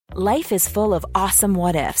Life is full of awesome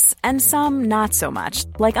what-ifs, and some not so much,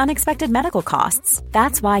 like unexpected medical costs.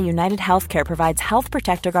 That's why United Healthcare provides Health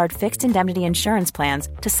Protector Guard fixed indemnity insurance plans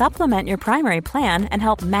to supplement your primary plan and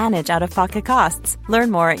help manage out-of-pocket costs.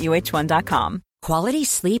 Learn more at uh1.com. Quality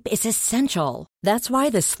sleep is essential. That's why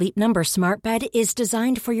the Sleep Number Smart Bed is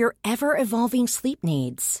designed for your ever-evolving sleep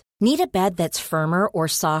needs. Need a bed that's firmer or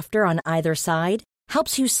softer on either side?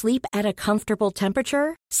 Helps you sleep at a comfortable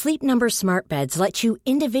temperature? Sleep Number Smart Beds let you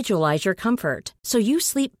individualize your comfort, so you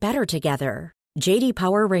sleep better together. J.D.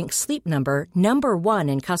 Power ranks Sleep Number number 1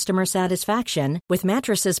 in customer satisfaction with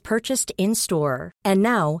mattresses purchased in-store. And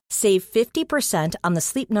now, save 50% on the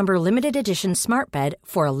Sleep Number Limited Edition Smart Bed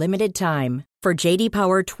for a limited time. For J.D.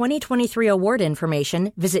 Power 2023 award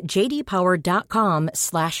information, visit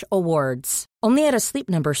jdpower.com/awards. Only at a Sleep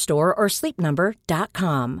Number store or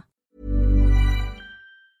sleepnumber.com.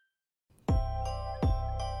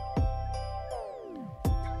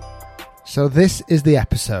 So this is the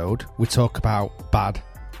episode we talk about bad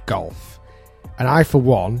golf. And I, for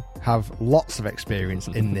one, have lots of experience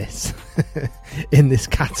in this in this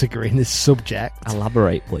category, in this subject.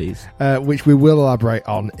 Elaborate, please. Which we will elaborate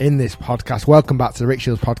on in this podcast. Welcome back to the Rick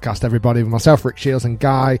Shields podcast, everybody. With myself, Rick Shields, and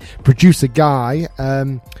Guy, producer Guy.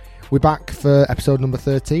 We're back for episode number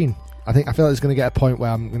 13. I feel like it's going to get a point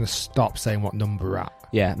where I'm going to stop saying what number we're at.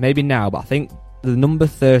 Yeah, maybe now, but I think the number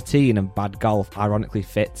 13 of bad golf ironically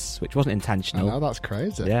fits, which wasn't intentional. I know, that's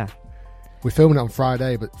crazy. Yeah. We're filming it on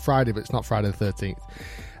Friday, but it's not Friday the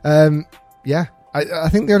 13th. Yeah, I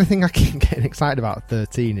think the only thing I keep getting excited about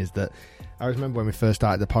 13 is that I remember when we first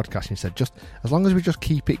started the podcast and you said, just as long as we just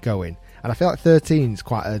keep it going. And I feel like 13 is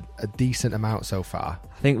quite a decent amount so far.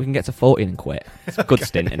 I think we can get to 14 and quit. It's a good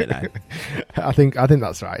stint, isn't it, then? I think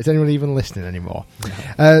that's right. Is anyone even listening anymore?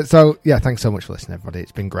 No. So, yeah, thanks so much for listening, everybody.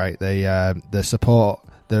 It's been great. The support,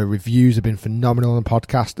 the reviews have been phenomenal on the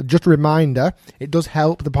podcast. Just a reminder, it does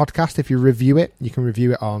help the podcast if you review it. You can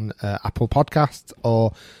review it on Apple Podcasts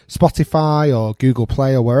or Spotify or Google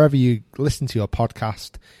Play or wherever you listen to your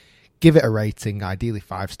podcast. Give it a rating, ideally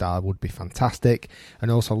 5-star would be fantastic, and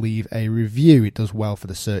also leave a review. It does well for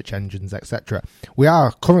the search engines, etc. We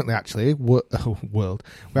are currently we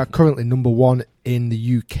are currently number 1 in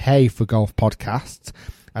the UK for golf podcasts,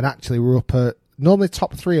 and actually we're up at, normally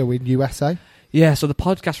top 3 are we in USA? Yeah, so the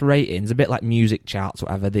podcast ratings, a bit like music charts,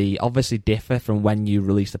 whatever, they obviously differ from when you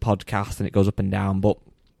release the podcast and it goes up and down, but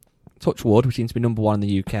touch wood, we seem to be number 1 in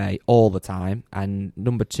the UK all the time, and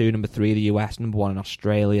number 2, number 3 in the US, number 1 in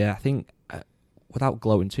Australia. I think, without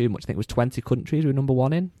gloating too much, I think it was 20 countries we're number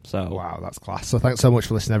 1 in. So wow, that's class. So thanks so much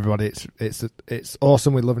for listening, everybody. It's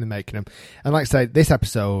awesome. We're loving making them. And like I say, this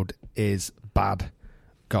episode is bad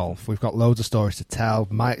golf. We've got loads of stories to tell,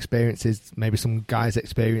 my experiences, maybe some guys'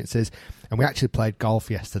 experiences, and we actually played golf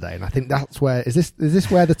yesterday. And I think that's where is this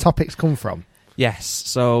where the topics come from? Yes,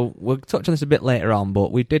 so we'll touch on this a bit later on,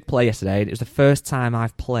 but we did play yesterday. It was the first time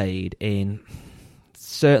I've played in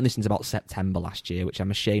certainly since about September last year, which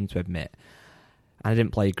I'm ashamed to admit. And I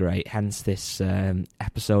didn't play great, hence this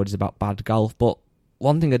episode is about bad golf. But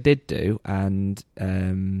one thing I did do, and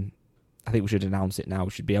I think we should announce it now,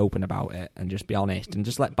 we should be open about it and just be honest and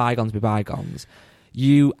just let bygones be bygones.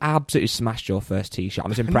 You absolutely smashed your first tee shot. I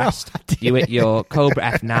was impressed. No, you hit your Cobra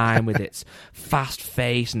F9 with its fast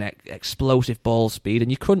face and explosive ball speed, and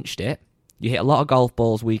you crunched it. You hit a lot of golf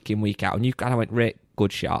balls week in, week out, and you kind of went, Rick,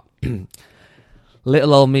 good shot.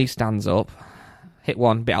 Little old me stands up, hit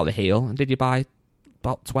one bit out of the heel, and did you by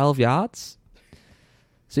about 12 yards?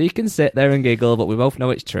 So you can sit there and giggle, but we both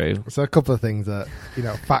know it's true. So a couple of things that,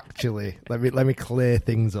 factually, let me clear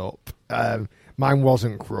things up. Mine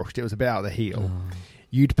wasn't crushed. It was a bit out of the heel. Oh.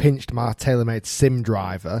 You'd pinched my TaylorMade sim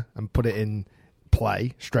driver and put it in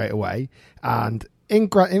play straight away. And in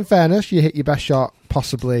fairness, you hit your best shot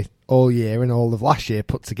possibly all year and all of last year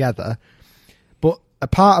put together. But a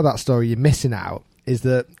part of that story you're missing out is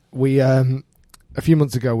that we, a few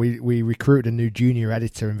months ago, we recruited a new junior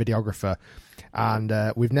editor and videographer. And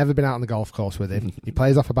we've never been out on the golf course with him. He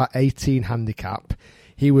plays off about 18 handicap.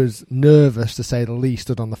 He was nervous, to say the least,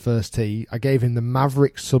 stood on the first tee. I gave him the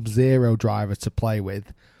Maverick Sub-Zero driver to play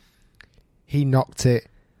with. He knocked it.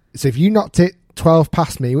 So if you knocked it 12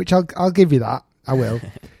 past me, which I'll give you that, I will.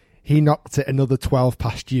 He knocked it another 12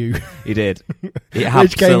 past you. He did. He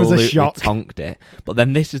Which came as a shock. Tonked it. But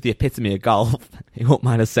then this is the epitome of golf. He won't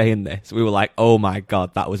mind us saying this. We were like, oh my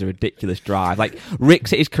God, that was a ridiculous drive. Like,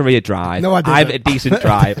 Rick's hit his career drive. No, I didn't. I've hit a decent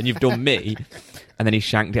drive, and you've done me. And then he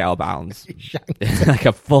shanked it out of bounds. Like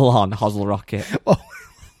a full-on hosel rocket. Oh.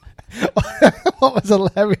 What was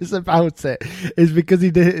hilarious about it is because he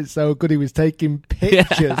did it so good, he was taking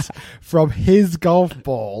pictures from his golf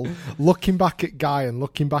ball, looking back at Guy and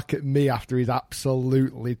looking back at me after he's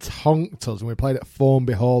absolutely tonked us. And we played at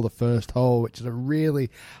Formby Hall the first hole, which is a really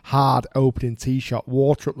hard opening tee shot,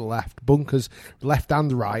 water up the left, bunkers left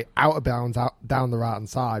and right, out of bounds, out down the right hand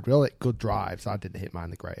side. Really good drives. I didn't hit mine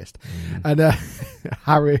the greatest. And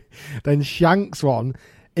Harry then shanks one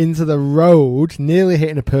into the road, nearly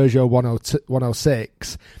hitting a Peugeot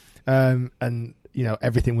 106, and you know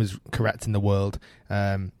everything was correct in the world.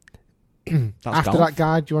 After that,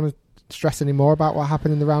 Guy, do you want to stress any more about what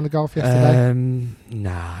happened in the round of golf yesterday?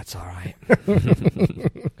 Nah, it's all right.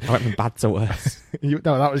 I went from bad to worse. No,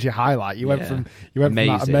 that was your highlight. You went from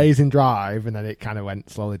that amazing drive, and then it kind of went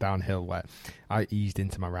slowly downhill. Where I eased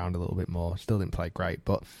into my round a little bit more. Still didn't play great,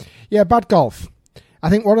 but yeah, bad golf. I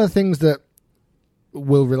think one of the things that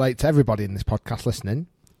will relate to everybody in this podcast listening.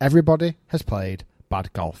 Everybody has played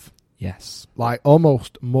bad golf. Yes. Like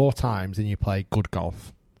almost more times than you play good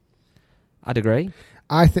golf. I'd agree.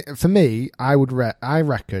 I think for me, I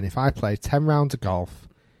reckon if I played 10 rounds of golf,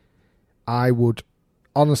 I would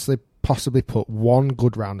honestly possibly put one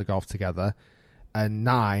good round of golf together, and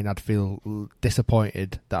 9 I'd feel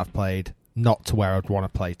disappointed that I've played not to where I'd want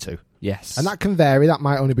to play to. Yes. And that can vary. That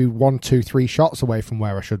might only be 1, 2, 3 shots away from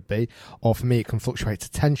where I should be. Or for me, it can fluctuate to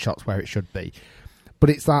 10 shots where it should be. But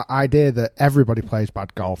it's that idea that everybody plays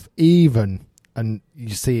bad golf, even, and you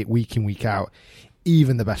see it week in, week out,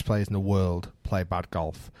 even the best players in the world play bad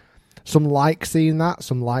golf. Some like seeing that.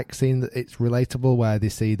 Some like seeing that it's relatable, where they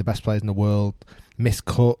see the best players in the world miss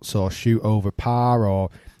cuts or shoot over par or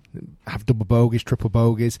have double bogeys, triple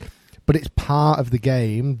bogeys. But it's part of the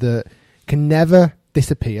game that can never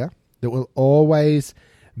disappear, that will always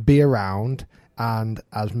be around, and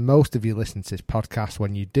as most of you listen to this podcast,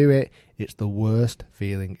 when you do it, it's the worst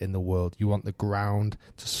feeling in the world. You want the ground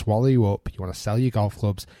to swallow you up, you want to sell your golf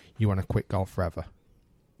clubs, you want to quit golf forever.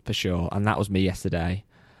 For sure, and that was me yesterday.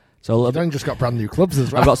 So You've only just got brand new clubs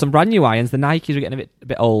as well. I've got some brand new irons. The Nikes are getting a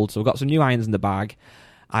bit old, so I've got some new irons in the bag.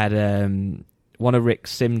 I had one of Rick's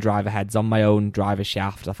sim driver heads on my own driver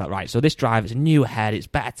shaft. I thought, right, so this driver, it's a new head, it's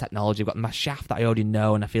better technology. I've got my shaft that I already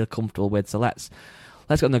know and I feel comfortable with, so let's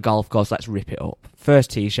go on the golf course, let's rip it up. First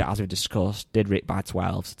tee shot, as we've discussed, did Rick by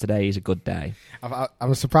 12, so today is a good day. I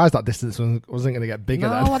was surprised that distance wasn't going to get bigger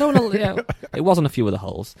then. No, I don't want to... it was on a few of the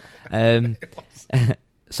holes.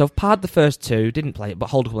 So I've parred the first 2, didn't play it, but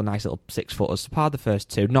hold a couple of nice little 6-footers. So parred the first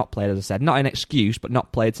 2, not played, as I said. Not an excuse, but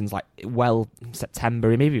not played since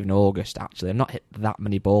September, maybe even August, actually. I've not hit that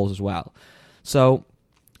many balls as well. So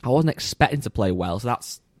I wasn't expecting to play well, so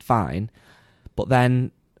that's fine. But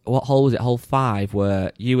then, what hole was it? Hole 5,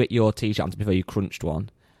 where you hit your tee shot before you crunched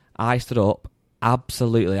one. I stood up,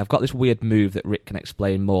 absolutely. I've got this weird move that Rick can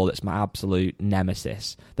explain more that's my absolute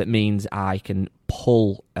nemesis. That means I can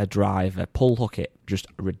pull a driver, pull hook it just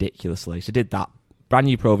ridiculously. So I did that. Brand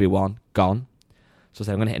new Pro V1, gone. So I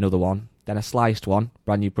said I'm going to hit another one. Then I sliced one,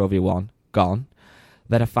 brand new Pro V1, gone.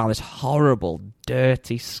 Then I found this horrible,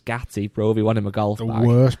 dirty, scatty Pro V1 in my golf bag. The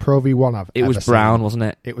worst Pro V1 I've ever seen. It was brown, wasn't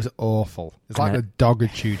it? It was awful. It's like the dog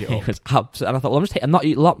had chewed it up. It was absolutely... And I thought, well, I'm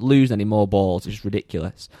not losing any more balls. It's just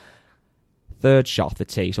ridiculous. Third shot off the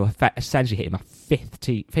tee, so I essentially hit my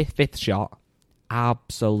fifth shot.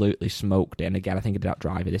 Absolutely smoked it. And again, I think I did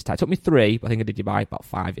outdrive it this time. It took me 3, but I think I did it by about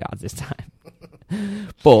 5 yards this time.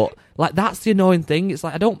 But that's the annoying thing. It's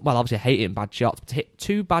like obviously I hate hitting bad shots, but to hit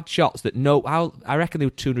 2 bad shots that I reckon they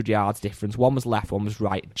were 200 yards difference. One was left, one was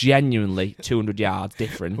right. Genuinely 200 yards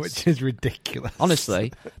difference. Which is ridiculous.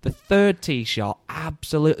 Honestly, the third tee shot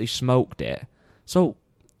absolutely smoked it. So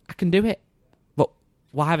I can do it. But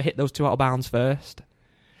why have I hit those 2 out of bounds first?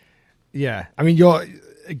 Yeah. I mean, your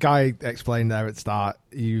Guy explained there at the start,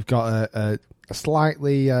 you've got a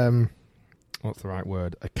slightly... what's the right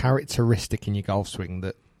word? A characteristic in your golf swing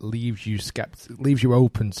that leaves you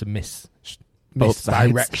open to miss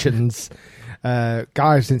directions.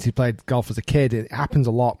 Guy, since he played golf as a kid, it happens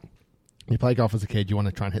a lot. You play golf as a kid, you want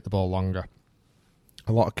to try and hit the ball longer.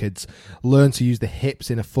 A lot of kids learn to use the hips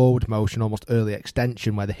in a forward motion, almost early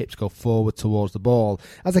extension, where the hips go forward towards the ball.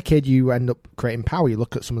 As a kid, you end up creating power. You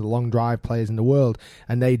look at some of the long drive players in the world,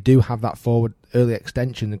 and they do have that forward early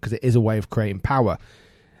extension because it is a way of creating power.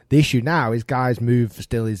 The issue now is Guy's move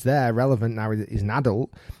still is there, relevant now he's an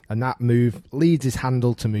adult, and that move leads his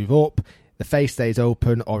handle to move up, the face stays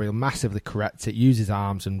open, or he'll massively correct it, use his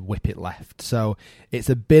arms and whip it left. So it's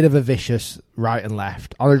a bit of a vicious right and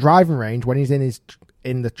left. On a driving range, when he's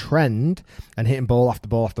in the trend and hitting ball after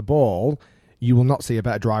ball after ball, you will not see a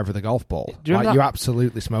better driver of the golf ball. Do you remember like, that, you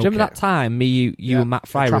absolutely smoke do you remember it. that time, me, you and Matt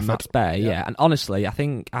Fryer and Matt's Bay? Yeah. Yeah. And honestly, I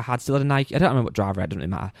think I had still had a Nike. I don't remember what driver I had, doesn't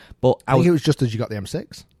really matter. But I think it was just as you got the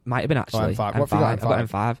M6. Might have been actually. M5. What have you got, M5? I got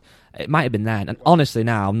M5. It might have been then. And honestly,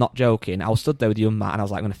 now, I'm not joking. I was stood there with you and Matt, and I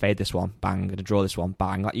was like, I'm going to fade this one, bang. I'm going to draw this one,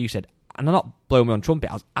 bang. Like you said, and I'm not blowing me on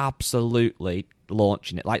trumpet. I was absolutely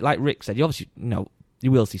launching it. Like Rick said, you obviously,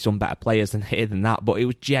 you will see some better players than that, but it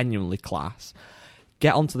was genuinely class.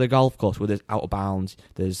 Get onto the golf course where there's out of bounds,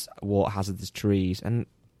 there's water hazards, there's trees, and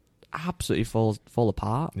absolutely fall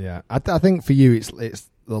apart. Yeah, I think for you, it's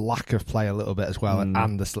the lack of play a little bit as well, and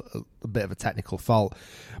a bit of a technical fault.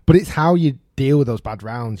 But it's how you deal with those bad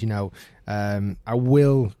rounds. I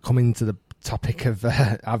will come into the topic of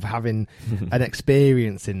having an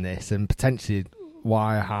experience in this, and potentially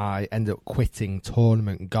why I ended up quitting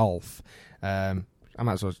tournament golf. I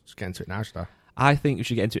might as well just get into it now, should I? I think we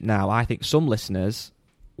should get into it now. I think some listeners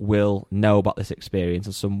will know about this experience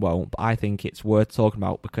and some won't, but I think it's worth talking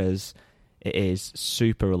about because it is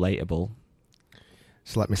super relatable.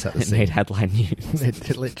 So let me set the scene. It made headline news.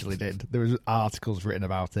 It literally did. There was articles written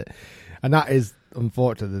about it. And that is,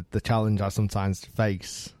 unfortunately, the challenge I sometimes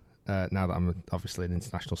face now that I'm obviously an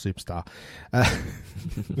international superstar. I'm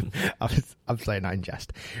saying that in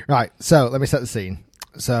jest. Right, so let me set the scene.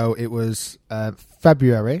 So it was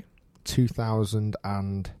February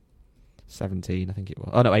 2017, I think it was.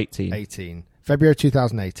 Oh, no, 18. 18. February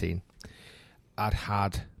 2018. I'd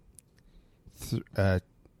had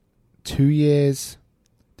 2 years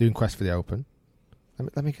doing Quest for the Open.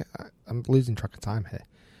 Let me get. I'm losing track of time here.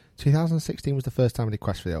 2016 was the first time I did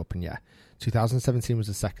Quest for the Open, yeah. 2017 was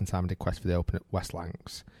the second time I did Quest for the Open at West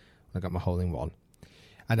Lancs. I got my hole in one.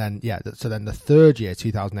 And then, so then the third year,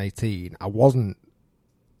 2018, I wasn't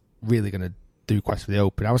really going to do Quest for the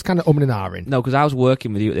Open. I was kind of umming and ahhing. No, because I was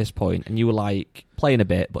working with you at this point, and you were like playing a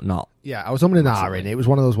bit, but not. Yeah, I was umming and ahhing. It was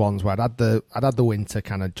one of those ones where I'd had the winter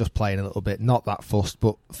kind of just playing a little bit, not that fussed,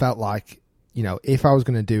 but felt like, if I was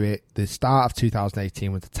going to do it, the start of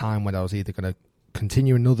 2018 was the time when I was either going to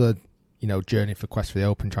continue another, journey for Quest for the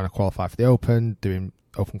Open, trying to qualify for the Open, doing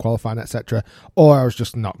Open qualifying, etc., or I was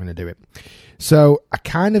just not going to do it. So I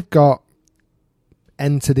kind of got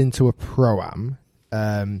entered into a pro-am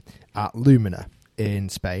at Lumina in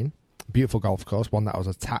Spain. Beautiful golf course, one that I was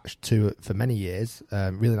attached to for many years.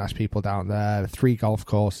 Really nice people down there, 3 golf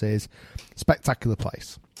courses, spectacular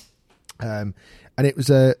place. And it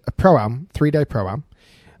was a pro-am, 3-day pro-am,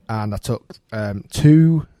 and I took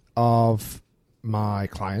 2 of my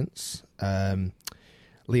clients.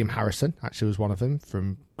 Liam Harrison actually was one of them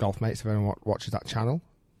from Golf Mates, if anyone watches that channel,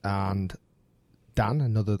 and Dan,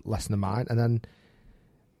 another lesson of mine, and then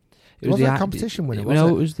it was a competition winner.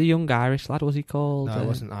 It was the young Irish lad. Was he called? No, it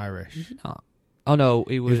wasn't Irish. Was he not? Oh no,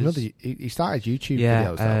 he was another. He started YouTube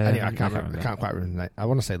videos. Though. Anyway, I can't quite remember. I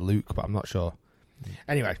want to say Luke, but I'm not sure.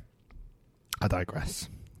 Anyway, I digress.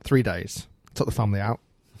 3 days. Took the family out.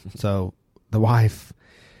 So the wife,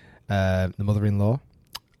 the mother-in-law,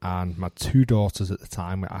 and my 2 daughters at the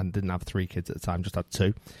time. I didn't have 3 kids at the time, just had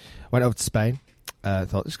 2. Went over to Spain.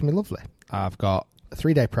 Thought this is going to be lovely. I've got a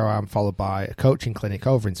 3-day pro-am followed by a coaching clinic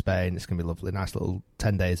over in Spain. It's going to be lovely. Nice little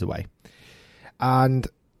 10 days away. And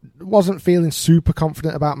wasn't feeling super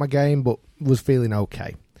confident about my game, but was feeling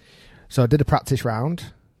okay. So I did a practice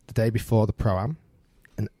round the day before the pro-am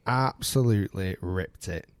and absolutely ripped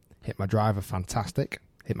it. Hit my driver fantastic.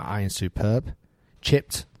 Hit my iron superb.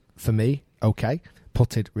 Chipped, for me, okay.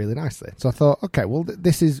 Putted really nicely. So I thought, okay, well,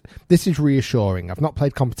 this is reassuring. I've not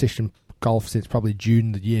played competition golf since probably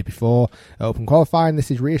June the year before Open qualifying.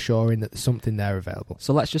 This is reassuring that there's something there available.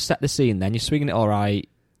 So let's just set the scene then. You're swinging it all right,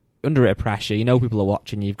 under a bit of pressure. People are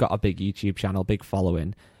watching. You've got a big YouTube channel, big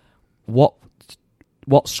following. What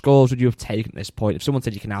scores would you have taken at this point? If someone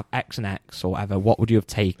said you can have X and X or whatever, what would you have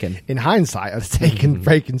taken? In hindsight, I'd have taken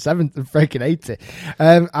breaking 80.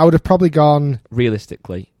 I would have probably gone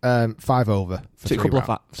realistically 5 over for so 3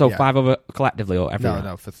 rounds. 5 over collectively or every round?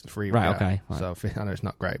 No, for 3 right, rounds. okay. Right. So I know it's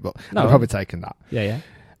not great, but I'd probably taken that. Yeah.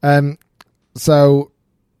 So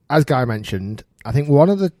as Guy mentioned, I think one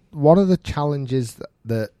of the challenges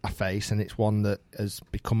that I face, and it's one that has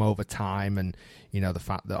become over time, and the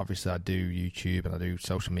fact that obviously I do YouTube and I do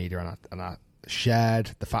social media, and I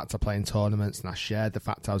shared the fact I play in tournaments, and I shared the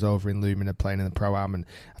fact I was over in Lumina playing in the Pro-Am, and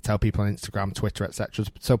I tell people on Instagram, Twitter, etc.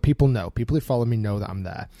 So people who follow me know that I'm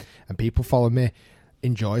there, and people follow me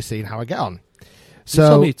enjoy seeing how I get on. So you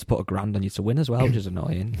told me to put $1,000 on you to win as well, which is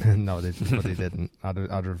annoying. No, they didn't. I'd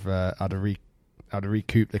have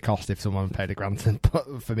recouped the cost if someone paid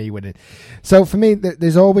 $1,000 for me winning. So for me,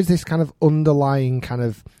 there's always this kind of underlying kind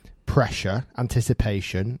of pressure,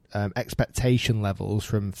 anticipation, expectation levels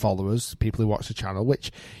from followers, people who watch the channel,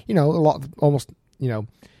 which, a lot of almost,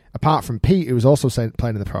 apart from Pete, who was also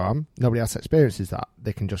playing in the Pro-Am, nobody else experiences that.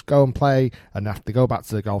 They can just go and play and have to go back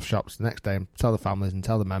to the golf shops the next day and tell the families and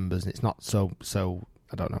tell the members, and it's not so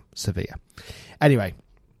I don't know, severe. Anyway,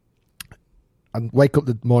 I wake up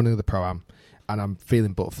the morning of the Pro-Am and I'm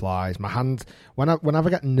feeling butterflies. My hands, whenever I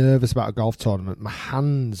get nervous about a golf tournament, my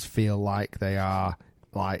hands feel like they are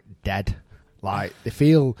like dead. Like they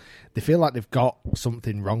feel like they've got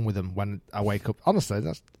something wrong with them when I wake up. Honestly,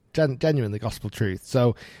 that's genuinely gospel truth.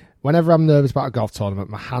 So whenever I'm nervous about a golf tournament,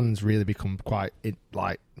 my hands really become quite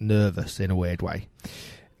nervous in a weird way.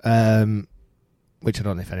 Which I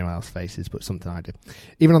don't know if anyone else faces, but something I do.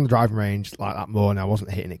 Even on the driving range, like that morning, I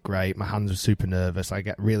wasn't hitting it great. My hands were super nervous. I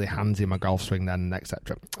get really handsy in my golf swing then,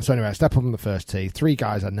 etc. So anyway, I step up on the first tee. 3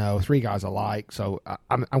 guys I know, 3 guys I like. So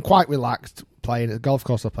I'm quite relaxed playing at the golf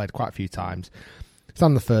course. I've played quite a few times. So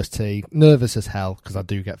I'm on the first tee, nervous as hell because I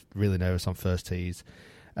do get really nervous on first tees.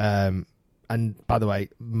 And by the way,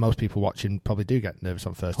 most people watching probably do get nervous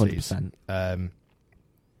on first 100%. tees.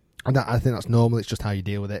 And I think that's normal. It's just how you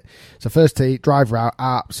deal with it. So first tee, driver out,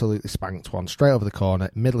 absolutely spanked one. Straight over the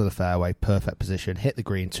corner, middle of the fairway, perfect position. Hit the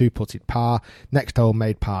green, 2-putted par. Next hole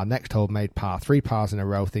made par, next hole made par. 3 pars in a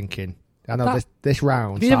row thinking, I know this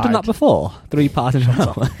round. Have you ever done that before? 3 pars in a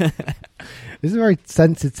row? This is a very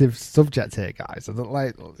sensitive subject here, guys. I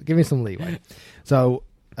don't give me some leeway. So,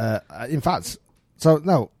 in fact,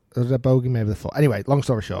 no, there was a bogey maybe the 4th. Anyway, long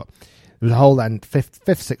story short. There was a hole then, fifth,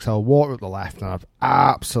 6th hole, water at the left, and I've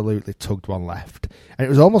absolutely tugged one left. And it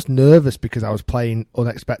was almost nervous because I was playing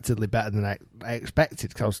unexpectedly better than I expected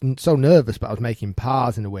because I was so nervous, but I was making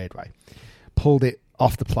pars in a weird way. Pulled it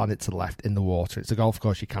off the planet to the left in the water. It's a golf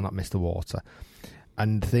course, you cannot miss the water.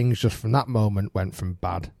 And things just from that moment went from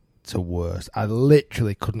bad to worse. I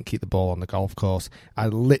literally couldn't keep the ball on the golf course. I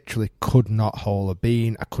literally could not hole a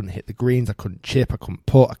bean. I couldn't hit the greens. I couldn't chip. I couldn't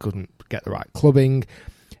putt. I couldn't get the right clubbing.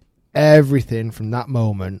 Everything from that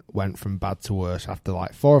moment went from bad to worse. After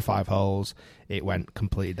 4 or 5 holes, it went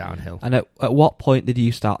completely downhill. And at what point did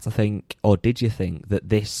you start to think, or did you think, that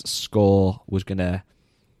this score was going to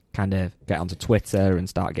kind of get onto Twitter and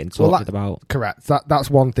start getting talked about? Correct. That's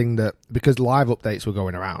one thing that, because live updates were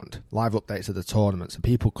going around, live updates of the tournaments, and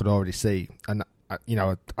people could already see. And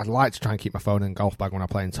I'd like to try and keep my phone in golf bag when I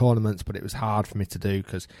play in tournaments, but it was hard for me to do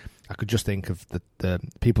because I could just think of the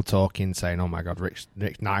people talking, saying, "Oh my God, Rick's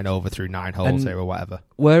 9 over through 9 holes here," or whatever.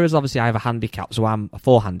 Whereas obviously I have a handicap, so I'm a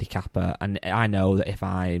 4 handicapper, and I know that if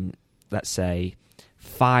I'm, let's say,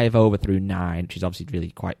 5 over through 9, which is obviously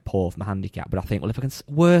really quite poor for my handicap, but I think, well, if I can,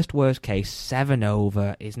 worst case, 7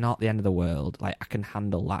 over is not the end of the world. I can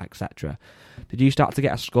handle that, etc. Did you start to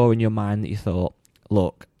get a score in your mind that you thought,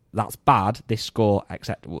 look, that's bad, this score,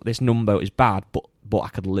 this number is bad, but I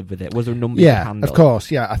could live with it? Was there a number you could handle? Of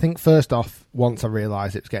course, yeah. I think first off, once I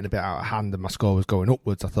realised it was getting a bit out of hand and my score was going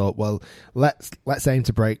upwards, I thought, well, let's aim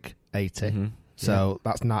to break 80. Mm-hmm. So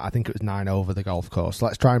that's not. I think it was 9 over the golf course. So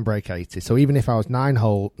let's try and break 80. So even if I was 9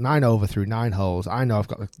 over through 9 holes, I know I've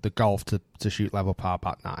got the golf to shoot level par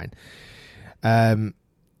back 9.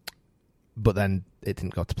 But then it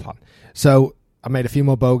didn't go to plan. So I made a few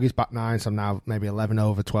more bogeys back 9, so I'm now maybe 11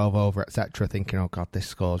 over, 12 over, etc. Thinking, oh God, this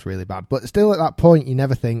score's really bad. But still at that point, you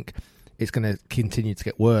never think it's going to continue to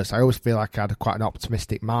get worse. I always feel like I had quite an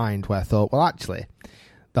optimistic mind where I thought, well, actually,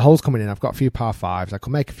 the hole's coming in. I've got a few par 5s. I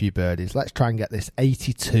can make a few birdies. Let's try and get this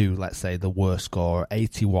 82, let's say, the worst score,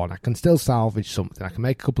 81. I can still salvage something. I can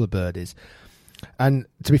make a couple of birdies. And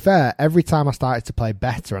to be fair, every time I started to play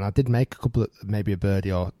better, and I did make a couple of, maybe a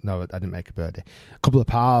birdie, or no, I didn't make a birdie, a couple of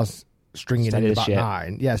pars, stringing steady in the back ship.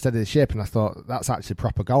 9. Yeah, steady the ship. And I thought, that's actually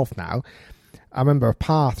proper golf now. I remember a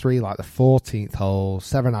par 3, like the 14th hole,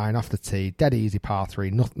 7-iron off the tee, dead easy par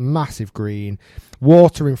 3, massive green,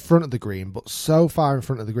 water in front of the green, but so far in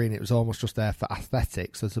front of the green, it was almost just there for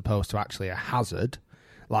aesthetics as opposed to actually a hazard.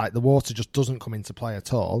 Like, the water just doesn't come into play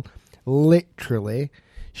at all. Literally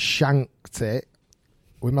shanked it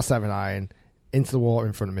with my 7-iron into the water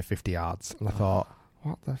in front of me 50 yards. And I thought,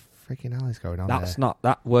 what the freaking hell is going on That's there? not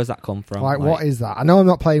that. Where's that come from? Like, what is that? I know I'm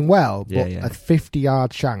not playing well, but a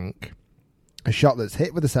 50-yard shank, a shot that's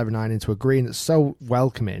hit with a 7-iron into a green that's so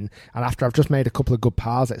welcoming, and after I've just made a couple of good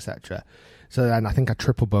pars, etc. So then I think I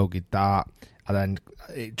triple bogeyed that, and then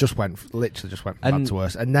it just literally just went from bad to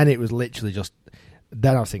worse. And then it was literally just,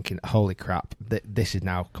 then I was thinking, holy crap, this is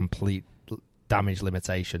now complete damage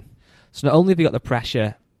limitation. So not only have you got the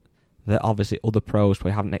pressure that obviously other pros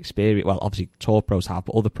probably haven't experienced, well, obviously tour pros have,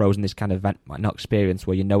 but other pros in this kind of event might not experience,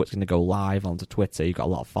 where you know it's going to go live onto Twitter, you've got a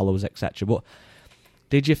lot of followers, etc. But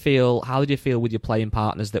How did you feel with your playing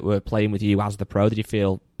partners that were playing with you as the pro? Did you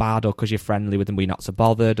feel bad, or because you're friendly with them, were you not so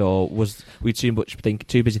bothered, or were you too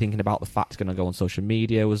busy thinking about the facts going to go on social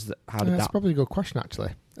media? That's probably a good question,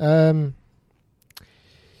 actually.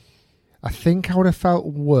 I think I would have felt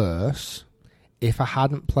worse if I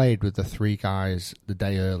hadn't played with the three guys the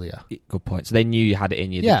day earlier. Good point. So they knew you had it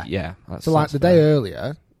in you. Yeah. So like the day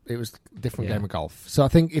earlier, it was a different game of golf. So I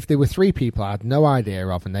think if there were three people I had no idea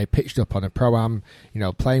of and they pitched up on a pro-am,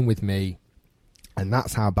 playing with me, and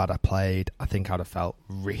that's how bad I played, I think I'd have felt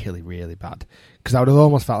really, really bad. Because I would have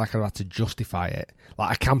almost felt like I'd had to justify it.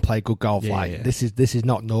 Like, I can play good golf. This is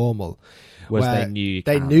not normal. They knew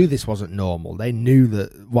they knew this wasn't normal. They knew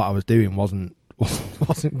that what I was doing wasn't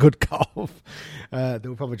good golf. They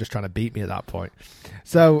were probably just trying to beat me at that point.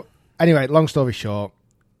 So anyway, long story short,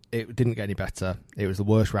 it didn't get any better. It was the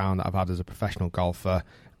worst round that I've had as a professional golfer,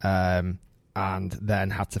 and then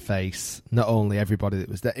had to face not only everybody that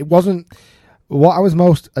was there. It wasn't what I was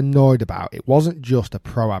most annoyed about. It wasn't just a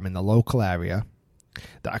pro-am in the local area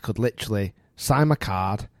that I could literally sign my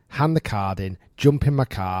card, hand the card in, jump in my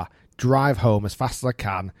car, drive home as fast as I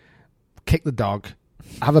can, kick the dog,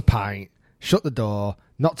 have a pint, shut the door,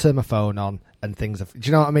 not turn my phone on, and things. Do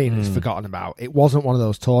you know what I mean? It's forgotten about. It wasn't one of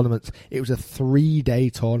those tournaments. It was a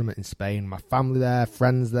 3-day tournament in Spain. My family there,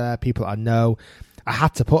 friends there, people I know. I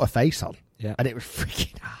had to put a face on. Yeah. And it was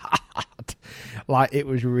freaking hard. Like, it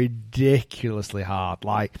was ridiculously hard.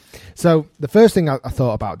 Like, so the first thing I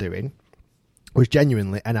thought about doing was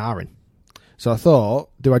genuinely NRing. So I thought,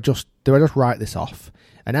 do I just write this off?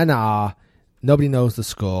 An NR, nobody knows the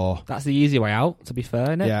score. That's the easy way out, to be fair,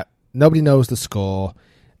 isn't it? Yeah. Nobody knows the score.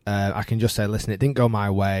 I can just say, listen, it didn't go my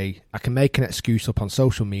way. I can make an excuse up on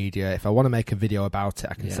social media. If I want to make a video about it,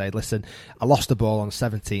 I can say, listen, I lost the ball on the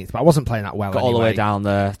 17th, but I wasn't playing that well. Got all the way down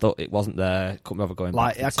there, thought it wasn't there, couldn't bother going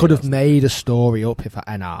back. Like, I could have made a story up if I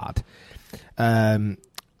NR'd. And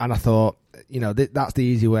I thought, that's the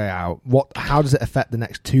easy way out. How does it affect the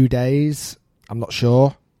next 2 days? I'm not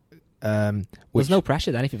sure. There's no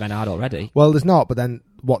pressure then if you've NR'd already. Well, there's not, but then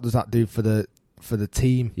what does that do for the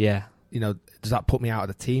team? Yeah. Does that put me out of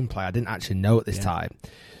the team play? I didn't actually know at this time.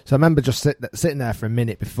 So I remember just sitting there for a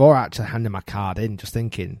minute before I actually handing my card in, just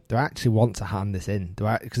thinking, do I actually want to hand this in?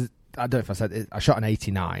 Because I don't know if I said it, I shot an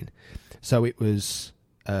 89. So it was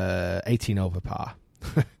 18 over par.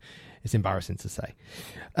 It's embarrassing to say.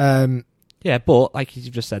 Yeah, but like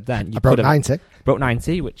you've just said then, I broke 90. Broke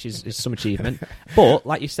 90, which is some achievement. But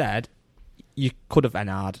like you said, you could have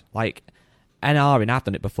NR'd. Like, NRing, I've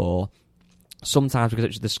done it before. Sometimes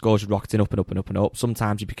because the score's rocketing up and up and up and up.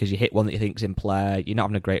 Sometimes because you hit one that you think's in play, you're not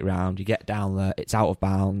having a great round, you get down there, it's out of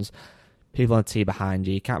bounds, people on the tee behind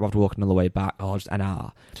you can't bother walking all the way back, or just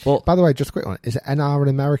NR. But by the way, just a quick one, is it NR an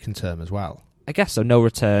American term as well? I guess so. No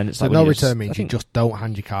return. It's so like no return means you just don't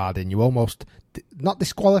hand your card in. You almost not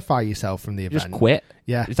disqualify yourself from the event. Just quit.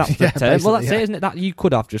 Yeah, is that the term? Well, that's it, isn't it? That you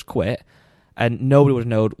could have just quit. And nobody would have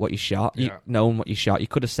known what you shot. Known what you shot. You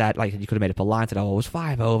could have said, like, you could have made up a line, said, I was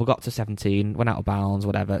 5 over, got to 17, went out of bounds,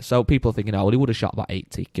 whatever. So people are thinking, well, he would have shot about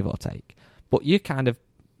 80, give or take. But you kind of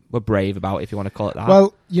were brave about it, if you want to call it that.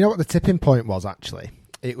 Well, you know what the tipping point was, actually?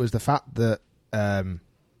 It was the fact that...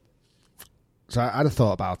 so I had a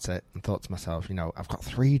thought about it and thought to myself, I've got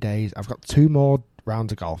 3 days, I've got 2 more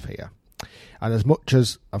rounds of golf here. And as much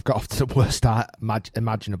as I've got off to the worst start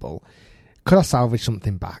imaginable... Could I salvage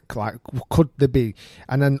something back? Like, could there be?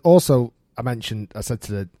 And then also,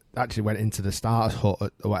 actually went into the starter's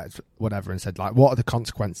hut or whatever and said, like, what are the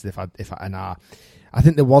consequences if I NR? I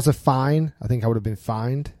think there was a fine. I think I would have been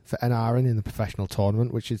fined for NRing in the professional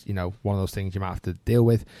tournament, which is, one of those things you might have to deal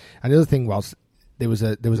with. And the other thing was, there was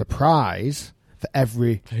a prize for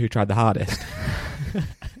every... Who tried the hardest?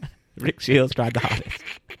 Rick Shields tried the hardest.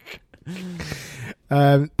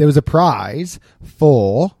 There was a prize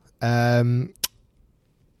for...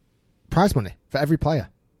 prize money for every player.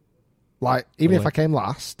 Like, even if I came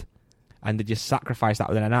last. And did you sacrifice that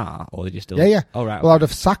with an NR, or did you still? Yeah. Oh, right. Well, I would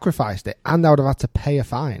have sacrificed it, and I would have had to pay a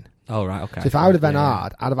fine. Oh, right. Okay. So if I would have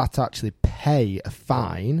NR'd, I'd have had to actually pay a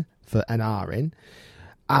fine for NRing,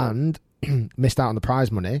 and missed out on the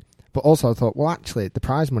prize money. But also, I thought, well, actually, the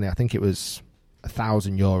prize money, I think it was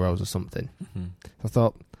 €1,000 or something. Mm-hmm. So I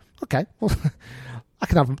thought, okay, well. I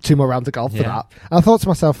can have 2 more rounds of golf for that. And I thought to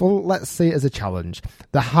myself, well, let's see it as a challenge.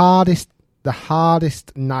 The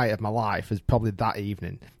hardest night of my life is probably that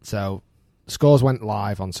evening. So scores went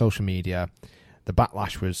live on social media. The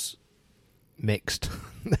backlash was mixed.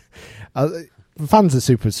 Fans are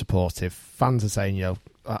super supportive. Fans are saying,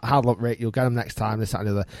 hard luck, Rick, you'll get them next time, this, that, and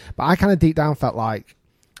the other. But I kind of deep down felt like,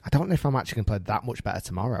 I don't know if I'm actually going to play that much better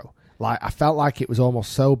tomorrow. Like, I felt like it was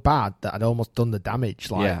almost so bad that I'd almost done the damage.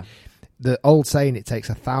 Like, Yeah. the old saying, it takes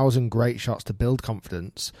 1,000 great shots to build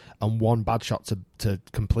confidence and one bad shot to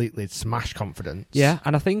completely smash confidence. Yeah,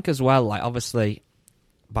 and I think as well, like, obviously,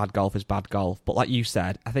 bad golf is bad golf. But like you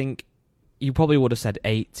said, I think you probably would have said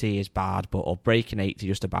 80 is bad, or breaking 80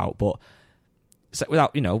 just about. But so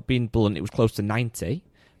without, being blunt, it was close to 90.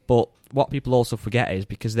 But what people also forget is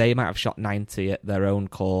because they might have shot 90 at their own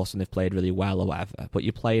course and they've played really well or whatever, but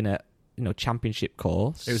you're playing at, championship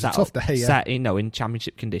course. It was a tough day, yeah. Set, in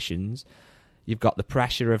championship conditions. You've got the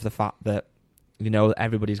pressure of the fact that,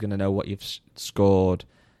 everybody's going to know what you've scored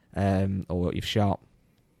or what you've shot.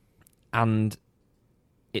 And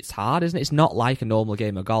it's hard, isn't it? It's not like a normal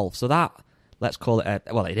game of golf. So that, let's call it,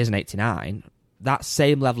 it is an 89. That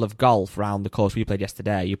same level of golf around the course we played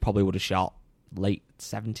yesterday, you probably would have shot late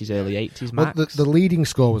 70s, early 80s max. Well, the leading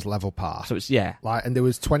score was level par. So it's, and there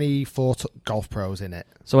was 24 golf pros in it.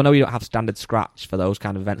 So I know you don't have standard scratch for those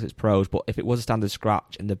kind of events, it's pros, but if it was a standard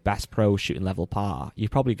scratch and the best pros shooting level par, you're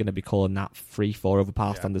probably going to be calling that 3-4 over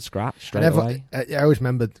par standard scratch straight away. I always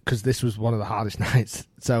remember, because this was one of the hardest nights,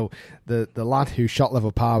 so the lad who shot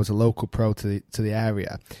level par was a local pro to the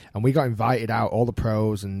area, and we got invited out, all the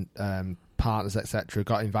pros and partners, etc.,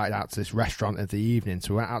 got invited out to this restaurant in the evening.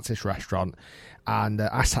 So we went out to this restaurant, and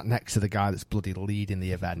I sat next to the guy that's bloody leading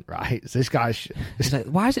the event, right? So this guy's like,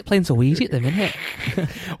 why is it playing so easy at the minute?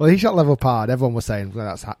 Well, he shot level par, and everyone was saying,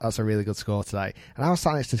 well, that's a really good score today. And I was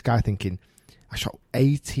sat next to this guy thinking, I shot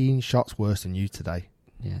 18 shots worse than you today.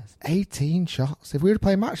 Yes. 18 shots. If we were to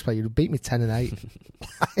play match play, you'd have beat me 10 and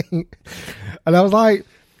 8. And I was like,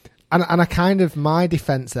 and I kind of, my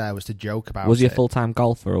defence there was to joke about it. Was he a full-time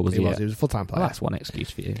golfer, or was he? He was a full-time player. Well, that's one excuse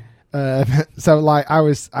for you. So like, I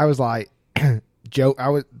was like, joke.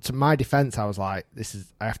 To my defence, I was like,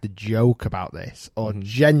 I have to joke about this, or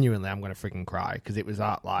genuinely, I'm going to freaking cry, because it was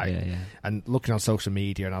that like, and looking on social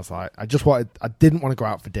media, and I was like, I didn't want to go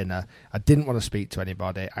out for dinner. I didn't want to speak to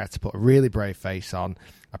anybody. I had to put a really brave face on.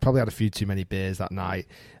 I probably had a few too many beers that night,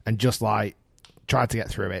 and just like tried to get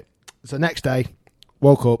through it. So next day,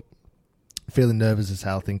 woke up, feeling nervous as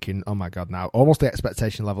hell, thinking, oh my God, now almost the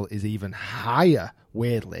expectation level is even higher,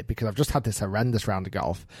 weirdly, because I've just had this horrendous round of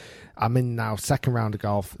golf. I'm in now second round of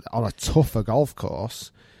golf on a tougher golf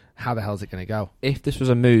course. How the hell is it going to go? If this was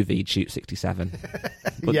a movie, he'd shoot 67.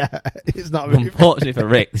 Yeah, it's not a movie. Unfortunately for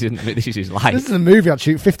Rick, this is his life. This is a movie, I'd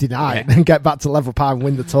shoot 59 and get back to level par and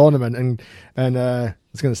win the tournament, and I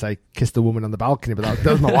was going to say kiss the woman on the balcony, but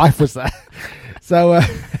that was my wife was there. So,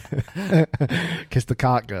 kiss the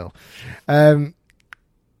cart girl.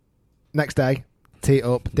 Next day, tee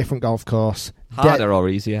up, different golf course. Harder or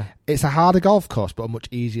easier? It's a harder golf course, but a much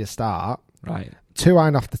easier start. Right. 2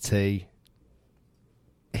 iron off the tee,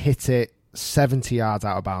 hit it 70 yards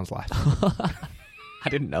out of bounds left. I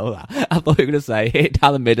didn't know that. I thought you were going to say hit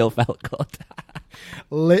down the middle, felt good.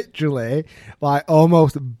 Literally, like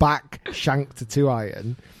almost back shank to 2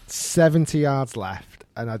 iron, 70 yards left,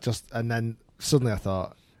 and then suddenly I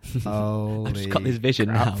thought, oh, I've just got this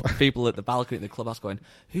vision now. People at the balcony in the clubhouse going,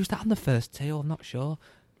 who's that on the first tee? I'm not sure.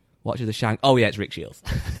 Watches the shank. Oh yeah, it's Rick Shields.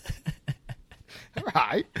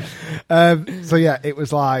 Right. So yeah, it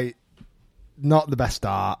was like not the best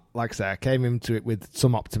start. Like I say, I came into it with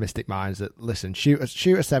some optimistic minds that, listen, shoot a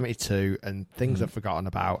 72 and things are forgotten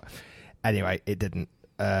about. Anyway, it didn't.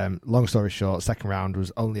 Long story short, second round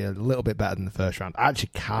was only a little bit better than the first round. I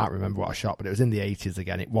actually can't remember what I shot, but it was in the 80s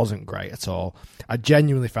again. It wasn't great at all. I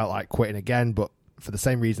genuinely felt like quitting again, but for the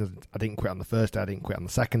same reasons I didn't quit on the first day, I didn't quit on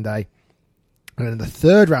the second day. And then the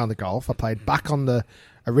third round of golf, I played back on the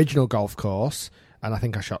original golf course, and I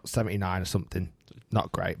think I shot 79 or something.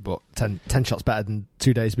 Not great, but 10 shots better than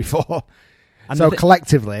 2 days before. And so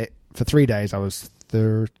collectively, for 3 days, I was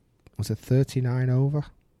 39 over?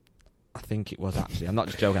 I think it was actually. I'm not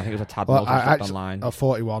just joking. I think it was a tad more online.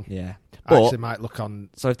 41. Yeah. I actually might look on.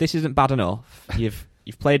 So if this isn't bad enough, you've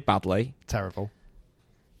played badly. Terrible.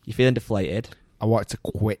 You're feeling deflated. I wanted to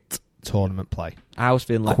quit tournament play. I was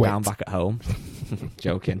feeling let down back at home.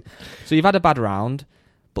 Joking. So you've had a bad round,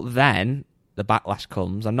 but then the backlash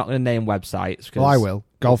comes. I'm not going to name websites. Well, I will.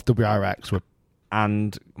 Golf WRX were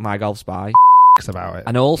and My Golf Spy about it.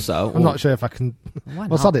 And also, I'm not sure if I can. Why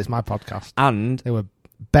well, sorry, it's my podcast. And they were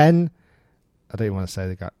Ben. I don't even want to say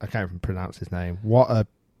the guy. I can't even pronounce his name. What a.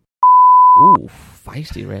 Ooh,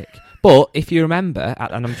 feisty Rick. But if you remember,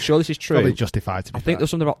 and I'm sure this is true, probably justified to be I think there was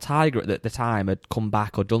something about Tiger at the time had come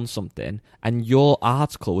back or done something, and your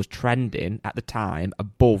article was trending at the time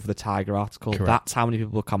above the Tiger article. Correct. That's how many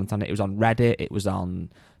people were commenting on it. It was on Reddit, it was on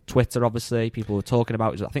Twitter, obviously. People were talking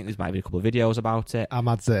about it. I think there's might be a couple of videos about it. I'm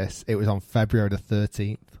at this. It was on February the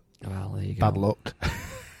 13th. Well, there you go. Bad luck.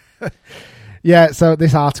 Yeah, so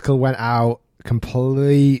this article went out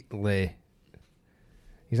completely.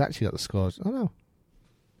 He's actually got the scores. Oh,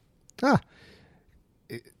 no.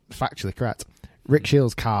 Factually correct. Rick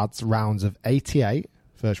Shields cards rounds of 88,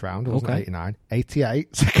 first round, wasn't 89.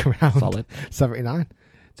 88, second round, Solid. 79.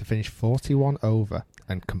 To finish 41 over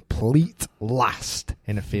and complete last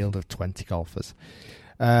in a field of 20 golfers.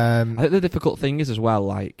 I think the difficult thing is as well,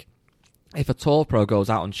 like, if a tour pro goes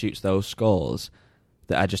out and shoots those scores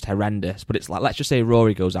that are just horrendous, but it's like, let's just say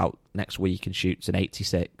Rory goes out next week and shoots an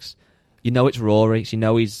 86. You know it's Rory, so you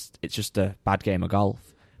know it's just a bad game of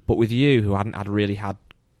golf. But with you, who hadn't really had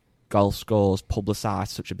golf scores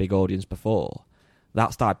publicised to such a big audience before,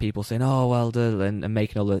 that started people saying, oh, well done, and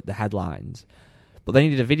making all the headlines. But then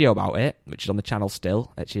he did a video about it, which is on the channel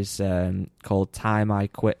still, which is called Time I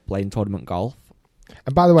Quit Playing Tournament Golf.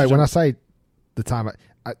 And by the way, when I say the time,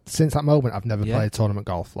 since that moment, I've never played tournament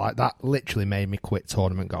golf. Like, that literally made me quit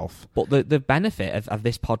tournament golf. But the benefit of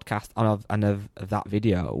this podcast and of that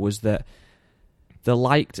video was that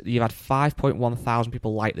you've had 5.1 thousand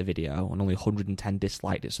people like the video and only 110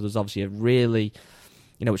 disliked it. So there's obviously a really,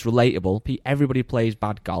 it's relatable. Everybody plays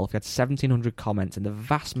bad golf. You had 1,700 comments, and the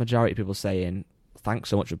vast majority of people saying, thanks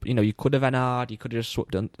so much. You could have NR'd, you could have just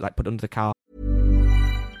put it under the car.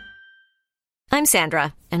 I'm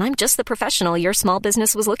Sandra, and I'm just the professional your small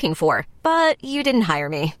business was looking for. But you didn't hire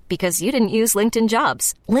me because you didn't use LinkedIn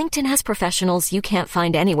Jobs. LinkedIn has professionals you can't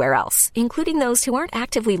find anywhere else, including those who aren't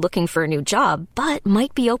actively looking for a new job, but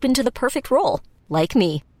might be open to the perfect role, like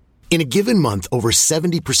me. In a given month, over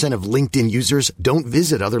 70% of LinkedIn users don't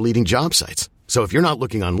visit other leading job sites. So if you're not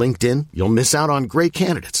looking on LinkedIn, you'll miss out on great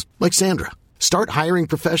candidates, like Sandra. Start hiring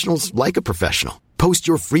professionals like a professional. Post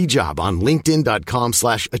your free job on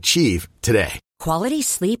linkedin.com/achieve today. Quality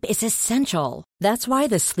sleep is essential. That's why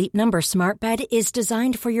the Sleep Number Smart Bed is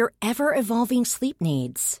designed for your ever-evolving sleep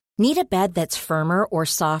needs. Need a bed that's firmer or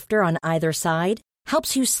softer on either side?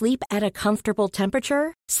 Helps you sleep at a comfortable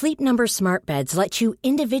temperature? Sleep Number Smart Beds let you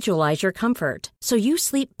individualize your comfort, so you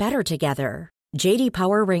sleep better together. J.D.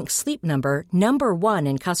 Power ranks Sleep Number number 1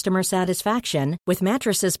 in customer satisfaction with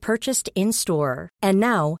mattresses purchased in-store. And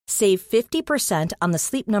now, save 50% on the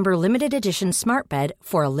Sleep Number Limited Edition Smart Bed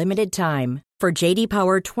for a limited time. For J.D.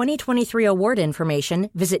 Power 2023 award information,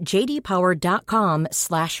 visit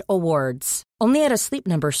jdpower.com/awards. Only at a Sleep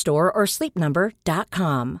Number store or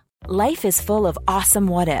sleepnumber.com. Life is full of awesome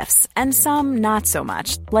what-ifs, and some not so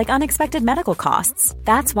much, like unexpected medical costs.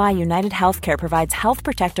 That's why United Healthcare provides Health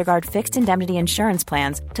Protector Guard fixed indemnity insurance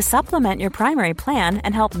plans to supplement your primary plan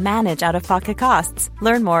and help manage out-of-pocket costs.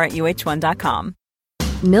 Learn more at uh1.com.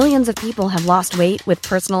 Millions of people have lost weight with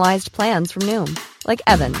personalized plans from Noom. Like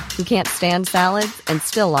Evan, who can't stand salads and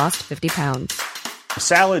still lost 50 pounds.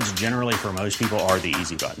 Salads generally for most people are the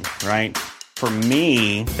easy button, right? For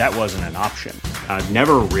me, that wasn't an option. I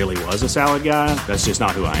never really was a salad guy. That's just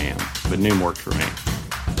not who I am. But Noom worked for me.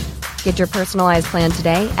 Get your personalized plan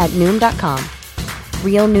today at Noom.com.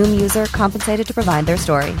 Real Noom user compensated to provide their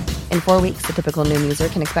story. In 4 weeks, the typical Noom user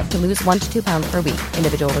can expect to lose 1 to 2 pounds per week.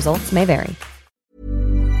 Individual results may vary.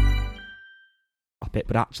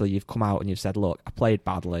 But actually, you've come out and you've said, look, I played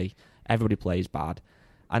badly. Everybody plays bad.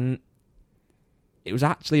 And it was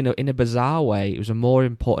actually, in a bizarre way, it was a more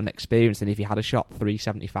important experience than if you had a shot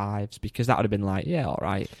 375s, because that would have been like, yeah, all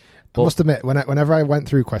right. But I must admit, whenever I went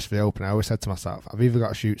through Quest for the Open, I always said to myself, I've either got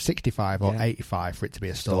to shoot 65 or 85 for it to be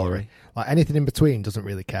a story. Like, anything in between doesn't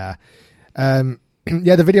really care. The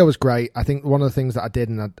video was great. I think one of the things that I did,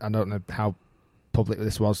 and I don't know how public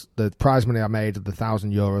this was, the prize money I made of the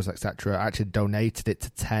 €1,000, etc., I actually donated it to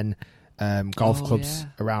 10 golf clubs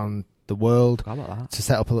around the world to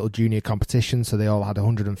set up a little junior competition. So they all had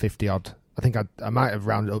 150 odd. I think I might have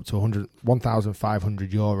rounded up to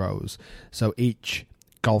 1,500 euros. So each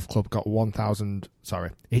golf club got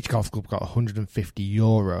each golf club got 150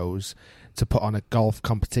 euros to put on a golf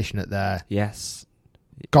competition at their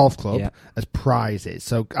golf club as prizes.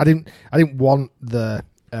 So I didn't want the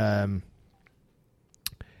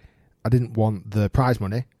prize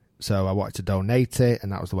money, so I wanted to donate it,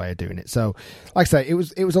 and that was the way of doing it. So, like I say, it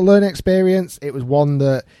was a learning experience. It was one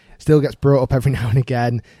that still gets brought up every now and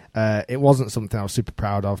again. It wasn't something I was super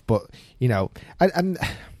proud of, but I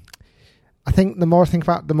think the more I think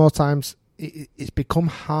about it, the more times it's become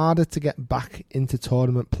harder to get back into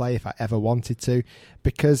tournament play if I ever wanted to,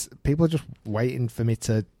 because people are just waiting for me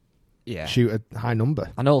to shoot a high number.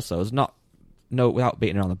 And also, it's not. No, without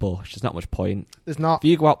beating around the bush, there's not much point. There's not. If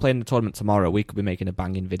you go out playing the tournament tomorrow, we could be making a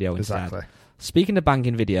banging video instead. Exactly. Speaking of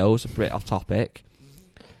banging videos, a bit off topic,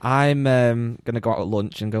 I'm going to go out at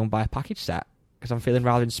lunch and go and buy a package set because I'm feeling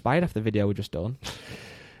rather inspired after the video we've just done.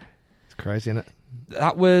 Crazy, isn't it?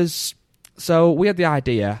 That was... So we had the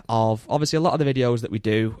idea of, obviously, a lot of the videos that we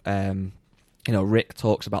do, Rick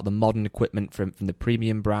talks about the modern equipment from the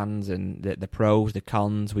premium brands and the pros, the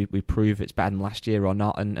cons. We prove it's better than last year or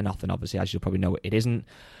not, and often, obviously, as you'll probably know, it isn't.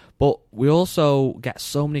 But we also get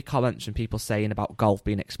so many comments from people saying about golf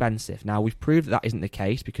being expensive. Now, we've proved that isn't the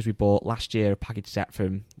case because we bought last year a package set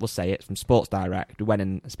from, we'll say it, from Sports Direct. We went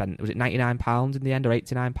and spent, was it £99 in the end or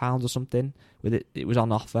 £89 or something? With it was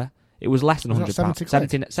on offer. It was less than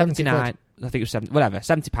 £100. 79, I think it was 70, whatever,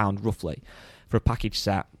 £70 roughly for a package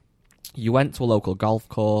set. You went to a local golf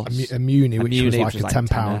course. A Muni, which was like a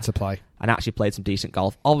 £10 to play. And actually played some decent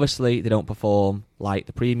golf. Obviously, they don't perform like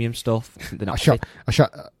the premium stuff. They're not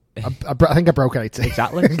I think I broke 80.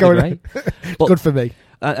 Exactly. Great. But, good for me.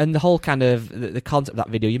 And the whole kind of, the concept of that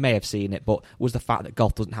video, you may have seen it, but was the fact that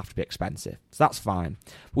golf doesn't have to be expensive. So that's fine.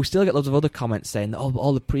 We still get loads of other comments saying that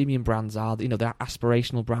all the premium brands are, the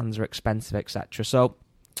aspirational brands are expensive, etc. So,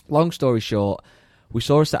 long story short, we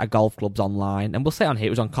saw a set of golf clubs online, and we'll say on here,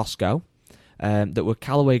 it was on Costco, that were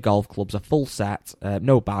Callaway golf clubs, a full set,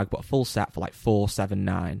 no bag, but a full set for like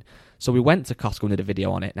 $479. So we went to Costco and did a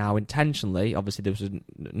video on it. Now, intentionally, obviously, this was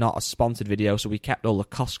not a sponsored video, so we kept all the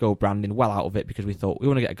Costco branding well out of it because we thought we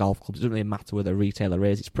want to get a golf club. It doesn't really matter where the retailer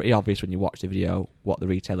is. It's pretty obvious when you watch the video what the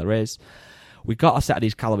retailer is. We got a set of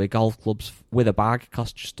these Callaway golf clubs with a bag. It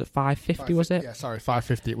cost just $550, was it? Yeah, sorry,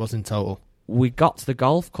 $550 it was in total. We got to the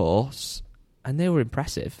golf course, and they were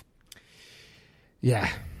impressive. Yeah,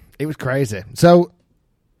 it was crazy. So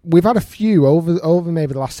we've had a few, over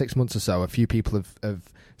maybe the last 6 months or so, a few people have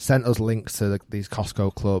sent us links to these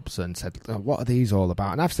Costco clubs and said, what are these all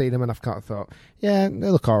about? And I've seen them and I've kind of thought, yeah, they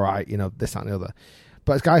look all right, this, that and the other.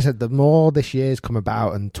 But as Guy said, the more this year's come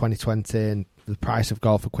about and 2020 and the price of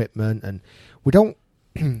golf equipment, and we don't,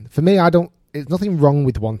 for me, there's nothing wrong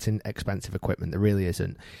with wanting expensive equipment. There really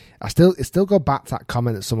isn't. It still go back to that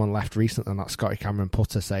comment that someone left recently on that Scotty Cameron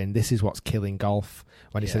putter saying this is what's killing golf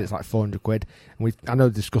when he said it's like £400. And I know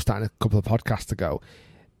we discussed that in a couple of podcasts ago.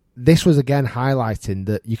 This was again highlighting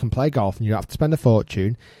that you can play golf and you don't have to spend a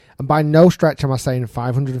fortune. And by no stretch am I saying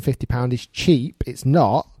 £550 is cheap. It's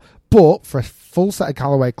not. But for a full set of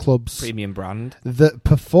Callaway clubs, premium brand, that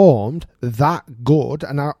performed that good,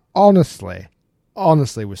 and I honestly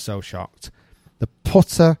was so shocked. The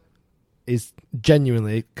putter is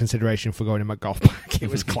genuinely consideration for going in my golf bag. It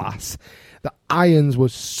was class. The irons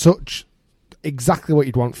was exactly what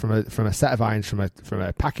you'd want from a set of irons from a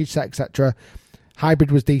package set, etc.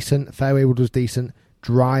 Hybrid was decent. Fairway wood was decent.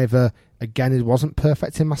 Driver, again, it wasn't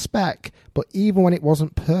perfect in my spec, but even when it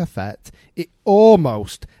wasn't perfect, it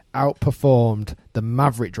almost outperformed the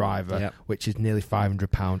Maverick driver, which is nearly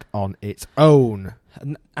 £500 on its own.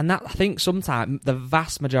 And that, I think sometimes the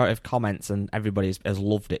vast majority of comments, and everybody has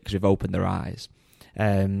loved it because we've opened their eyes.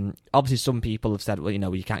 Obviously, some people have said, well,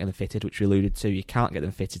 you can't get them fitted, which we alluded to. You can't get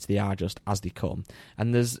them fitted, so they are just as they come.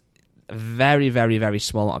 And there's a very, very, very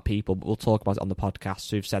small amount of people, but we'll talk about it on the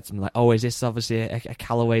podcast, who've said something like, is this obviously a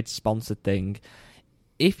Callaway sponsored thing?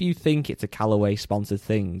 If you think it's a Callaway sponsored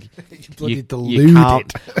thing, you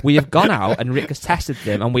can't. We have gone out and Rick has tested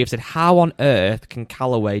them, and we have said, how on earth can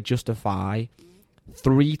Callaway justify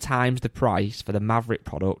 3 times the price for the Maverick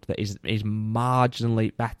product that is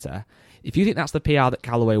marginally better? If you think that's the PR that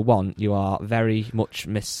Callaway want, you are very much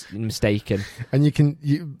mistaken.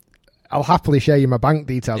 And I'll happily share you my bank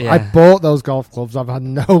details. Yeah. I bought those golf clubs. I've had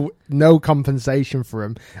no compensation for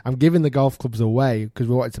them. I'm giving the golf clubs away because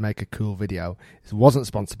we wanted to make a cool video. It wasn't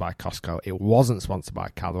sponsored by Costco. It wasn't sponsored by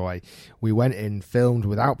Callaway. We went in, filmed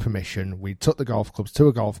without permission. We took the golf clubs to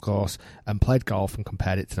a golf course and played golf and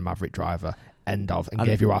compared it to the Maverick driver. And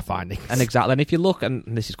gave you our findings. And exactly. And if you look, and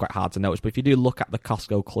this is quite hard to notice, but if you do look at the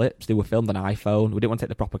Costco clips, they were filmed on iPhone. We didn't want to take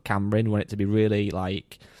the proper camera in. We want it to be really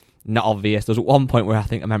not obvious. There was one point where I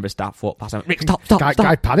think a member of staff walked past and went, Rick, stop.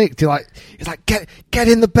 Guy panicked. He's like, get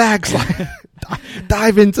in the bags,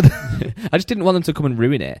 dive into the... I just didn't want them to come and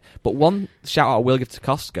ruin it. But one shout out I will give to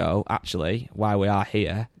Costco, actually, while we are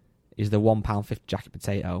here, is the £1.50 jacket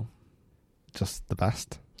potato. Just the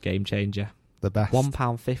best. Game changer. The best.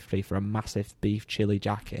 £1.50 for a massive beef chili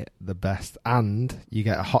jacket. The best. And you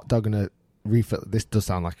get a hot dog and a refill. This does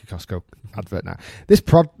sound like a Costco advert now. This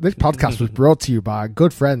podcast was brought to you by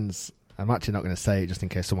good friends. I'm actually not going to say it just in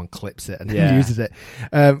case someone clips it and uses it.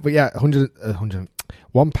 But yeah,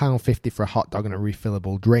 £1.50 for a hot dog and a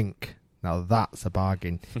refillable drink. Now that's a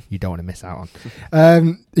bargain you don't want to miss out on.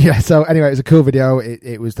 So anyway, it was a cool video.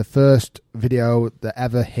 It was the first video that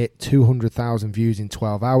ever hit 200,000 views in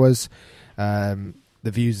 12 hours. The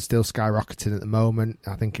views are still skyrocketing at the moment.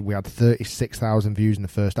 I think we had 36,000 views in the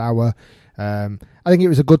first hour. I think it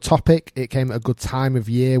was a good topic. It came at a good time of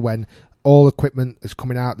year when all equipment is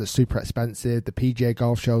coming out that's super expensive. The PGA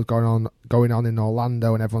Golf Show is going on in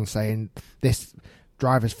Orlando, and everyone's saying this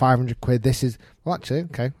driver's £500. This is, well, actually,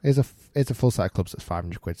 okay, here's a full set of clubs that's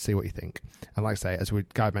 £500. See what you think. And like I say, as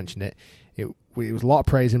Guy mentioned it was a lot of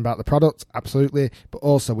praising about the product, absolutely, but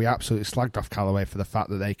also we absolutely slagged off Callaway for the fact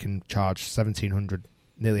that they can charge £1,700,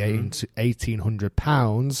 nearly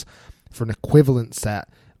 £1,800 for an equivalent set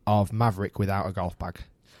of Maverick without a golf bag.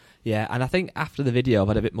 Yeah, and I think after the video, I've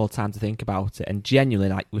had a bit more time to think about it. And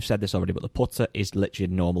genuinely, like we've said this already, but the putter is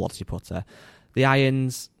literally a normal Odyssey putter. The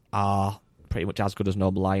irons are pretty much as good as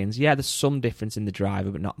normal irons. Yeah, there's some difference in the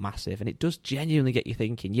driver, but not massive. And it does genuinely get you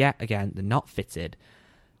thinking, yeah, again, they're not fitted.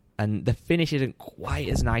 And the finish isn't quite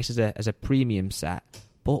as nice as a premium set.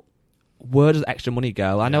 But where does extra money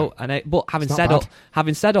go? I know. But having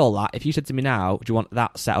said all that, if you said to me now, do you want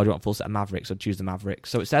that set or do you want a full set of Mavericks? I'd choose the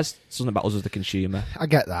Mavericks. So it says something about us as the consumer. I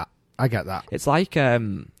get that. It's like,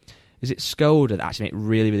 is it Skoda that actually make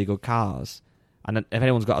really, really good cars? And if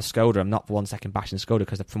anyone's got a Skoda, I'm not for 1 second bashing Skoda,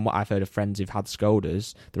 because from what I've heard of friends who've had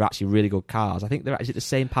Skodas, they're actually really good cars. I think they're actually the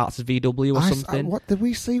same parts as VW or something. What did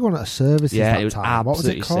we see one at a service? Yeah, it was time? What was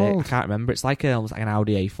it called? Sick. I can't remember. It's like almost like an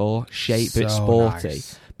Audi A4 shape, So but it's sporty.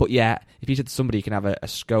 nice. But yeah, if you said to somebody you can have a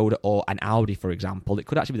Skoda or an Audi, for example, it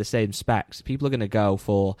could actually be the same specs. People are going to go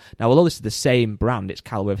for... Now, although this is the same brand, it's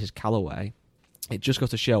Callaway versus Callaway, it just goes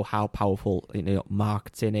to show how powerful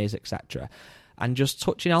marketing is, etc. And just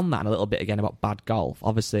touching on that a little bit again about bad golf.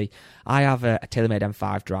 Obviously, I have a TaylorMade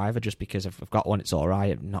M5 driver just because I've got one. It's all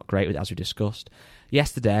right. I'm not great with it, as we discussed.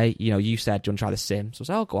 Yesterday, you said, do you want to try the sim? So I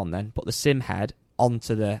said, oh, go on then. Put the sim head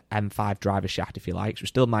onto the M5 driver shaft, if you like. So it's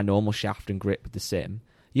still my normal shaft and grip with the sim.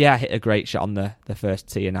 Yeah, I hit a great shot on the first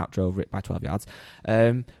tee and outdrove it by 12 yards.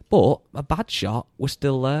 But a bad shot was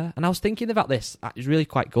still there. And I was thinking about this. It was really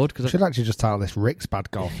quite good. I should actually just title this Rick's Bad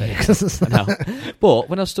Golf Thing. I know. But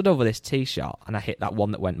when I stood over this tee shot and I hit that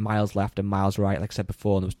one that went miles left and miles right, like I said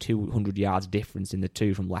before, and there was 200 yards difference in the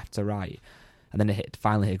two from left to right, and then it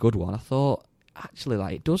finally hit a good one, I thought, actually,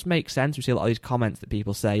 it does make sense. We see a lot of these comments that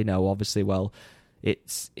people say, obviously, well,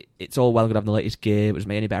 it's all well and good having the latest gear, but does it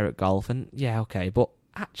make any better at golf? And yeah, okay, but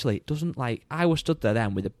actually, it doesn't. I was stood there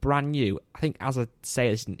then with a brand new, I think as I say,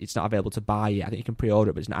 it's not available to buy yet. I think you can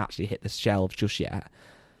pre-order it, but it's not actually hit the shelves just yet.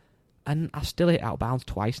 And I've still hit out of bounds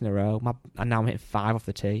twice in a row. And now I'm hitting 5 off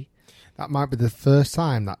the tee. That might be the first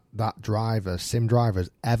time that sim driver's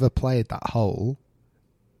ever played that hole.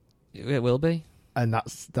 It will be. And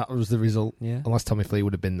that was the result. Yeah. Unless Tommy Flee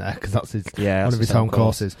would have been there, because that's one of his home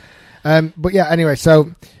courses. But yeah, anyway,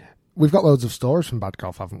 so we've got loads of stories from Bad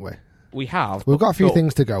Golf, haven't we? We have. We've got a few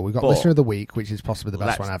things to go. We've got Listener of the Week, which is possibly the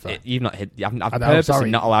best one ever. You've not hit. I've purposely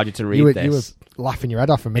not allowed you to read this. You were laughing your head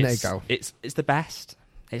off a minute ago. It's the best.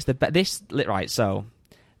 It's the best. Right. So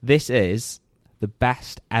this is the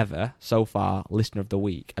best ever so far. Listener of the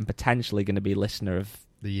Week, and potentially going to be Listener of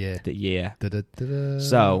the Year.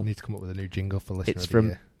 So I need to come up with a new jingle for Listener of the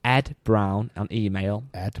Year. It's from Ed Brown on email.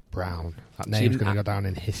 Ed Brown. That name's going to go down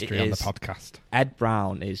in history on the podcast. Ed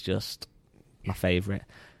Brown is just my favourite.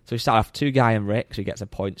 So we start off 2 Guy and Rick, so he gets a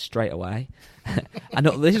point straight away. And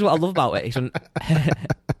this is what I love about it.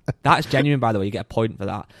 That's genuine, by the way. You get a point for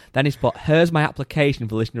that. Then he's put, here's my application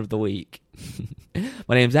for Listener of the Week.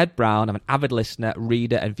 My name's Ed Brown. I'm an avid listener,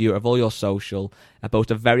 reader, and viewer of all your social. I boast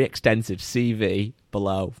a very extensive CV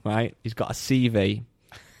below, right? He's got a CV.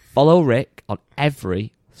 Follow Rick on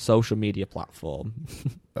every social media platform.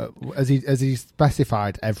 Has he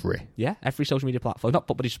specified every? Yeah, every social media platform. Not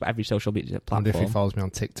but just every social media platform. And if he follows me on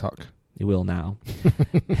TikTok. He will now.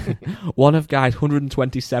 One of Guy's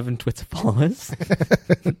 127 Twitter followers.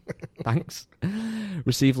 Thanks.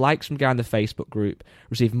 Receive likes from Guy in the Facebook group.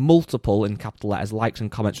 Receive multiple, in capital letters, likes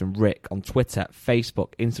and comments from Rick on Twitter,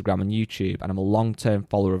 Facebook, Instagram and YouTube. And I'm a long-term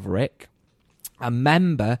follower of Rick. A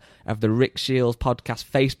member of the Rick Shields podcast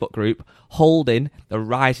Facebook group, holding the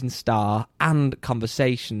Rising Star and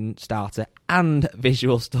Conversation Starter and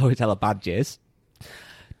Visual Storyteller badges.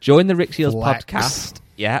 Join the Rick Shields podcast,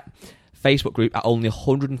 Facebook group at only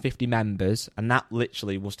 150 members, and that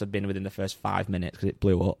literally must have been within the first 5 minutes because it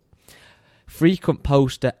blew up. Frequent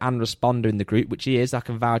poster and responder in the group, which he is. I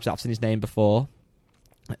can vouch that I've seen his name before.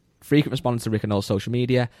 Frequent respondent to Rick on all social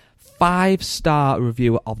media. 5-star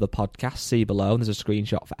reviewer of the podcast. See below. And there's a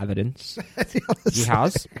screenshot for evidence. He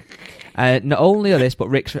has. Not only this, but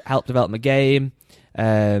Rick's helped develop my game.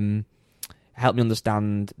 Helped me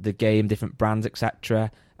understand the game, different brands,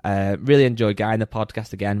 etc. Really enjoy Guy in the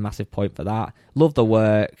podcast again. Massive point for that. Love the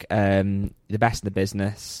work. The best in the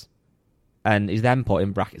business. And he's then put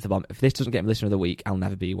in brackets the bottom. If this doesn't get me Listener of the Week, I'll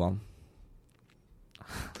never be one.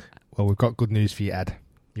 Well, we've got good news for you, Ed.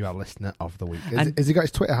 You are listener of the week. Has he got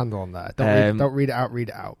his Twitter handle on there? Don't read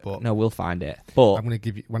it out. But no, we'll find it. But I'm going to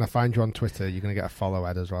give you, when I find you on Twitter, you're going to get a follow,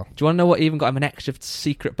 Ed, as well. Do you want to know what even got him an extra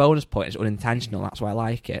secret bonus point? It's unintentional. That's why I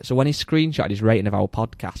like it. So when he screenshotted his rating of our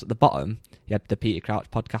podcast, at the bottom, he had the Peter Crouch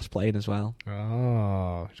podcast playing as well.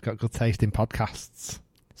 Oh, he's got good taste in podcasts.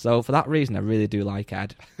 So for that reason, I really do like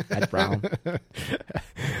Ed Brown. Does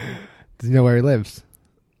he know where he lives?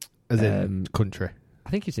 As in country? I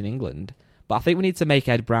think he's in England. But I think we need to make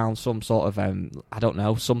Ed Brown some sort of, I don't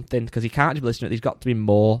know, something, because he can't just be listener. He's got to be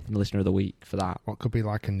more than the listener of the week for that. What could be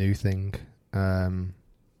like a new thing? What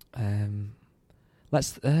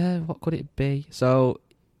could it be? So,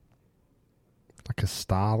 like a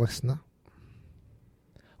star listener?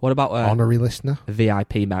 What about honorary listener? A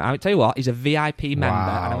VIP member. I tell you what, he's a VIP member,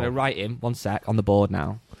 Wow. and I'm going to write him, one sec, on the board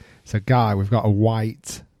now. So, Guy, we've got a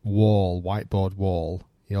whiteboard wall.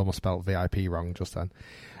 You almost spelled VIP wrong just then.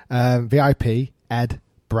 VIP, Ed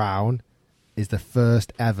Brown, is the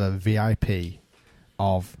first ever VIP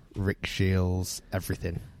of Rick Shields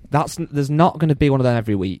Everything. There's not going to be one of them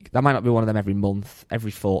every week. That might not be one of them every month,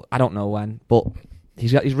 every fourth. I don't know when, but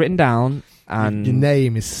he's written down, and your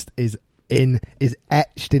name is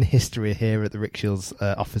etched in history here at the Rick Shields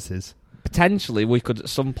offices. Potentially, we could at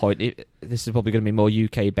some point. This is probably going to be more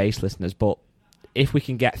UK based listeners, but if we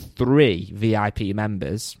can get 3 VIP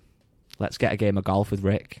members. Let's get a game of golf with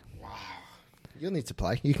Rick. Wow. You'll need to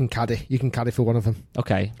play. You can caddy. You can caddy for one of them.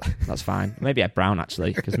 Okay, that's fine. Maybe Ed Brown,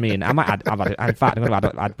 actually, because I might add, in fact, I'm going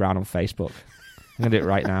to add Brown on Facebook. I'm going to do it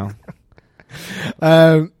right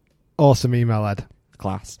now. Awesome email, Ed.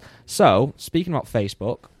 Class. So, speaking about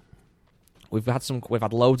Facebook, we've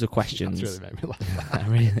had loads of questions. That's really made me laugh.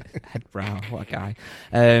 Really, Ed Brown, what a guy.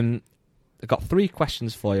 I've got 3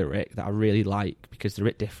 questions for you, Rick, that I really like because they're a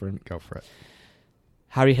bit different. Go for it.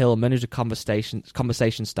 Harry Hillman, who's a conversation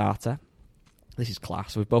starter. This is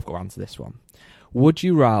class. We've both got to answer this one. Would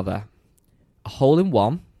you rather a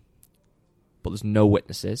hole-in-one, but there's no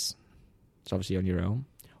witnesses, it's obviously on your own,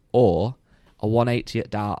 or a 180 at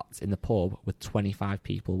darts in the pub with 25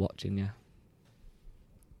 people watching you?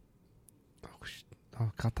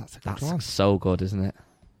 Oh God, that's a good one. That's so good, isn't it?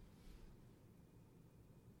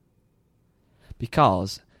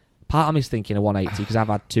 Because part of me's thinking a 180 because I've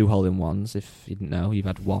had 2 hole-in-ones. If you didn't know, you've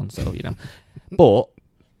had 1, so you know. But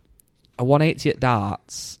a 180 at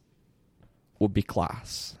darts would be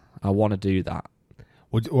class. I want to do that.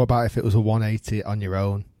 What about if it was a 180 on your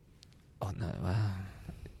own? Oh no,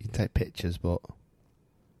 you can take pictures, but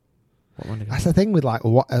that's the thing with like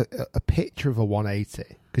a picture of a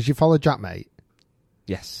 180. Because you follow Jack, mate.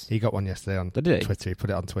 Yes, he got one yesterday on Twitter. He put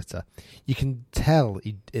it on Twitter. You can tell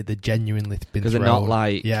they're genuinely been because thrown. They're not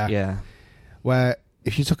like yeah. Where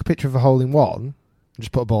if you took a picture of a hole-in-one,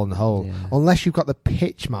 just put a ball in the hole, unless you've got the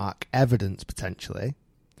pitch mark evidence potentially.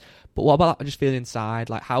 But what about just feeling inside?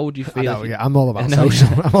 Like, how would you feel? I know, I'm all about social.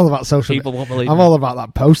 I'm all about social. People won't believe. I'm all about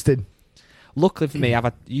that posting. Luckily for me,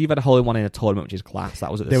 you've had a hole-in-one in a tournament, which is class.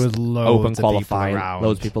 That was at there was loads open qualifying. Around.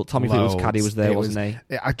 Loads of people. Tommy Fleetwood's caddy was there, wasn't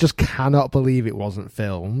he? I just cannot believe it wasn't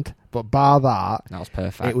filmed. But bar that was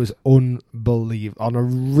perfect. It was unbelievable. On a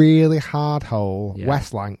really hard hole,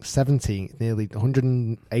 Westlank, 17th, nearly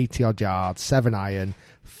 180 odd yards, 7 iron,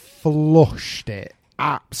 flushed it.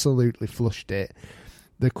 Absolutely flushed it.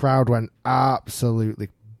 The crowd went absolutely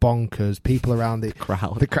bonkers. People around the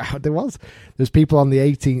crowd. There's people on the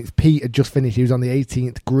 18th. Pete had just finished. He was on the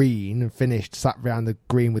 18th green and finished, sat around the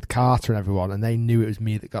green with Carter and everyone, and they knew it was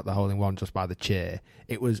me that got the hole-in-one just by the cheer.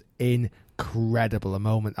 It was incredible. A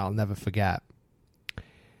moment I'll never forget.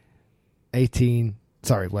 18.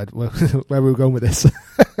 Sorry, where were we going with this?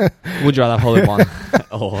 Would you rather have hole-in-one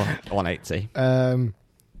or 180?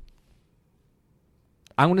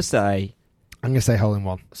 I'm going to say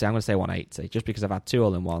hole-in-one. See, I'm going to say 180, just because I've had 2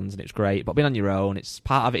 hole-in-ones and it's great. But being on your own, it's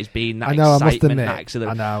part of it has been that excitement, that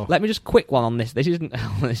exhilaration. I know. Let me just quick one on this. This isn't.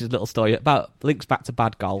 This is a little story about links back to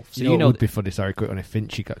bad golf. So you know it would be funny. Sorry, quick one if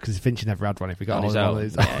Finchy got, because Finchy never had one. If he got on his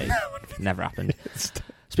own, never happened.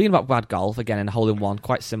 Speaking about bad golf, again in a hole-in-one,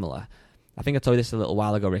 quite similar. I think I told you this a little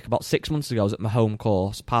while ago, Rick. About 6 months ago, I was at my home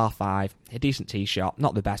course, par 5, a decent tee shot,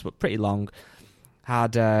 not the best, but pretty long.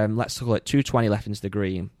 Had let's call it 220 left into the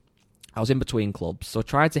green. I was in between clubs, so I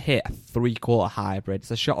tried to hit a 3/4 hybrid.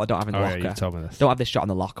 It's a shot I don't have in the locker. Yeah, you told me this. Don't have this shot in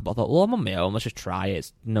the locker, but I thought, well, I'm on my own. Let's just try it.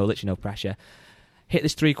 It's literally no pressure. Hit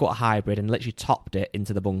this 3/4 hybrid and literally topped it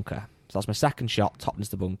into the bunker. So that's my second shot, topped into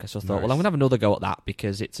the bunker. So I thought, well, I'm going to have another go at that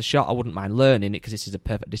because it's a shot I wouldn't mind learning it because this is a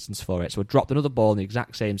perfect distance for it. So I dropped another ball in the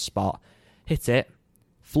exact same spot, hit it,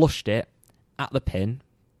 flushed it at the pin,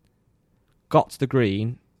 got to the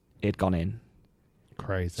green, it had gone in.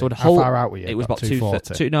 Crazy. So how far out were you? It was about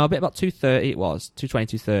 240. about 230. It was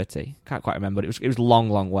 220, 230. Can't quite remember. But it was a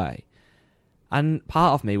long way. And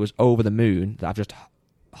part of me was over the moon that I've just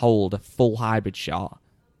holed a full hybrid shot,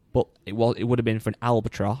 but it would have been for an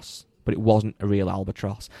albatross, but it wasn't a real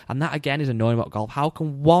albatross. And that again is annoying about golf. How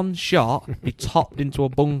can one shot be topped into a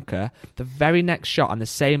bunker, the very next shot on the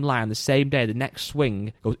same line, the same day, the next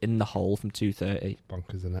swing goes in the hole from 230?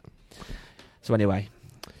 Bonkers, isn't it? So anyway,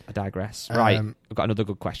 I digress. Right, I've got another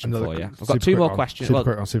good question for you. I've got 2 more questions.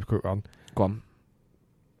 Super quick one. Go on.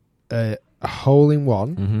 A hole in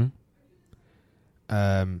one.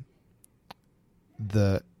 Mm-hmm.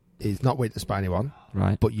 That is not witnessed by anyone,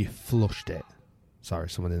 right? But you flushed it. Sorry,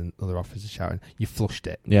 someone in the other office is shouting. You flushed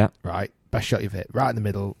it, yeah. Right, best shot you've hit, right in the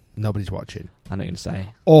middle. Nobody's watching. I know what you're going to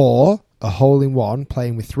say. Or a hole in one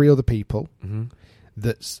playing with 3 other people. Mm-hmm.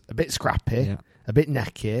 That's a bit scrappy, yeah. a bit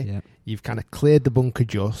necky. Yeah. You've kind of cleared the bunker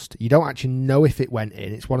just. You don't actually know if it went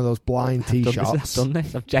in. It's one of those blind tee shots. I've done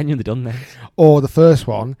this. I've genuinely done this. Or the first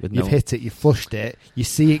one, you've hit it, you flushed it, you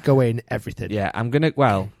see it go in, everything. Yeah, I'm gonna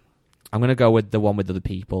go with the one with other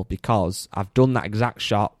people because I've done that exact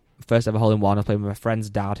shot. First ever hole in one. I played with my friend's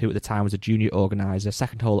dad, who at the time was a junior organizer.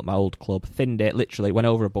 Second hole at my old club, thinned it, literally went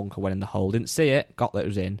over a bunker, went in the hole. Didn't see it, got that it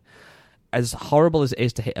was in. As horrible as it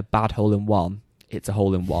is to hit a bad hole in one, it's a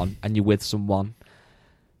hole in one, and you're with someone.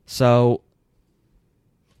 So,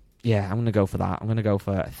 yeah, I'm going to go for that. I'm going to go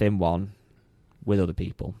for a thin one with other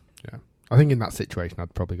people. Yeah. I think in that situation,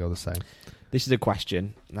 I'd probably go the same. This is a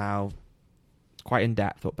question. Now, it's quite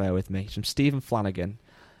in-depth, but bear with me. It's from Stephen Flanagan.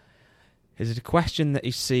 Is it a question that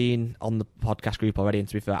he's seen on the podcast group already? And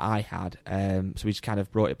to be fair, I had. So we just kind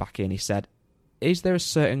of brought it back in. He said, is there a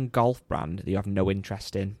certain golf brand that you have no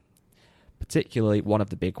interest in? Particularly one of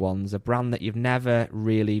the big ones, a brand that you've never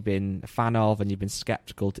really been a fan of and you've been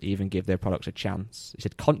sceptical to even give their products a chance. He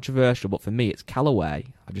said controversial, but for me it's Callaway.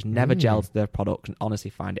 I've just never gelled to their products and honestly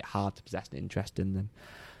find it hard to possess an interest in them.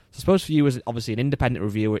 So I suppose for you as obviously an independent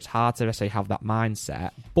reviewer, it's hard to necessarily have that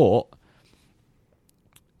mindset, but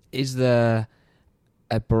is there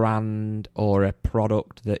a brand or a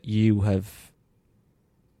product that you have...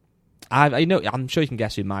 I'm sure you can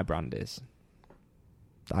guess who my brand is.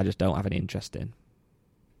 I just don't have any interest in.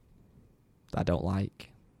 I don't like.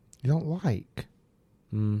 You don't like?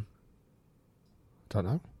 Don't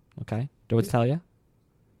know. Okay. Do I want to tell you?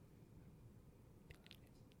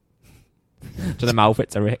 To the mouth,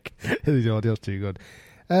 it's a Rick. The audio's too good.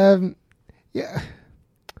 Yeah.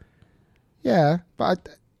 Yeah, but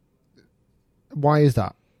why is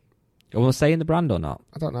that? You want to say in the brand or not?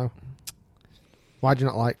 I don't know. Why do you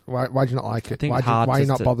not like? Why do you not like it? Why are you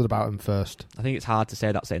not bothered about him first? I think it's hard to say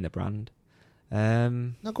without saying the brand.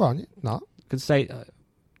 No, go on. Not. Could say.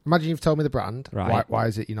 Imagine you've told me the brand. Right. Why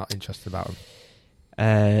is it you're not interested about him?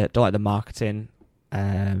 Don't like the marketing.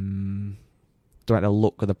 Don't like the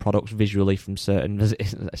look of the products visually from certain. I'm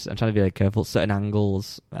trying to be very careful. Certain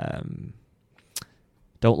angles.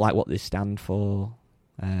 Don't like what they stand for.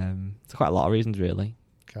 It's quite a lot of reasons, really.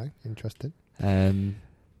 Okay, interesting.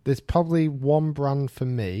 There's probably one brand for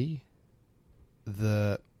me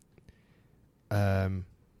that... or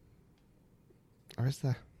is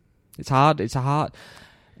there? It's hard.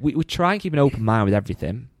 We try and keep an open mind with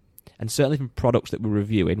everything, and certainly from products that we're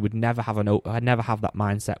reviewing, I'd never have that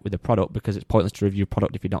mindset with a product because it's pointless to review a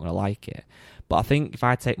product if you're not going to like it. But I think if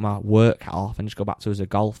I take my work hat off and just go back to as a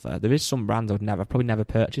golfer, there is some brands I've probably never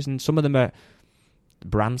purchased, and some of them are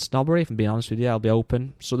brand snobbery, if I'm being honest with you. I'll be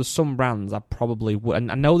open. So there's some brands I probably would,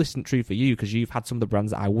 and I know this isn't true for you because you've had some of the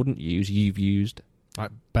brands that I wouldn't use, you've used. Like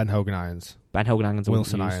Ben Hogan irons.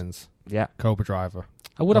 Wilson irons. Yeah. Cobra driver.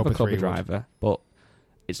 I would have a Cobra driver, but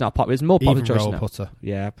it's not popular. It's more popular choice now. Putter.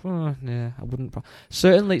 Yeah, I wouldn't.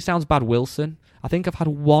 Certainly, it sounds bad, Wilson. I think I've had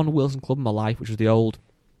one Wilson club in my life, which was the old...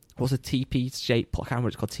 What's the TP shape? I can't remember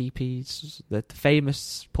what it's called. TPs, the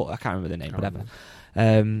famous putter. I can't remember the name. Whatever.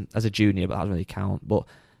 As a junior, but that doesn't really count.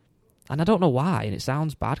 And I don't know why. And it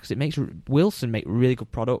sounds bad because it makes Wilson make really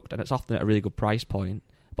good product, and it's often at a really good price point.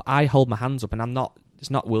 But I hold my hands up, and I'm not.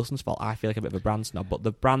 It's not Wilson's fault. I feel like a bit of a brand snob. But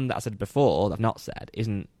the brand that I said before, that I've not said,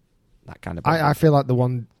 isn't that kind of brand. I feel like the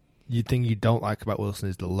one thing you don't like about Wilson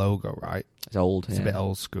is the logo, right? It's old. It's a bit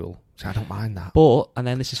old school. So I don't mind that. But, and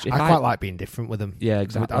then this is... I quite like being different with them. Yeah,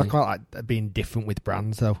 exactly. I quite like being different with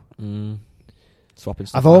brands, though. Swapping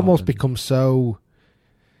stuff I've almost become so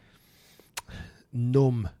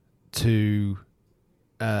numb to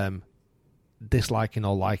disliking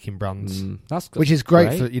or liking brands, which is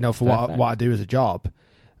great for what I do as a job.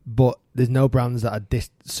 But there's no brands that I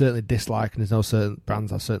certainly dislike, and there's no certain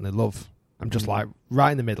brands I certainly love. I'm just like right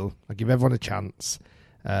in the middle. I give everyone a chance.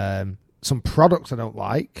 Some products I don't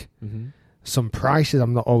like. Some prices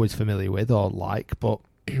I'm not always familiar with or like, but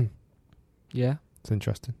Yeah. it's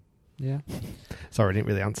interesting. Yeah. Sorry, I didn't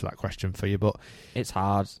really answer that question for you, but It's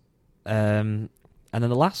hard. And then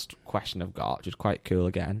the last question I've got, which is quite cool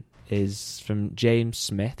again, is from James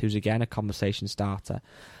Smith, who's again a conversation starter.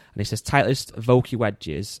 And he says, tightest Vokey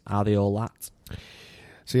wedges, are they all that?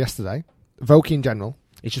 so yesterday, Vokey in general.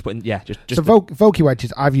 He's just putting, just So Vokey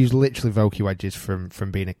wedges, I've used literally Vokey wedges from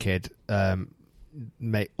being a kid.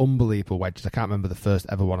 Made unbelievable wedges. I can't remember the first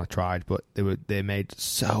ever one I tried, but they made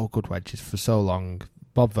so good wedges for so long.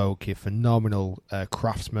 Bob Vokey, phenomenal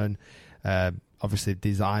craftsman. Obviously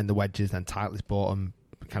designed the wedges, then Titleist bought them,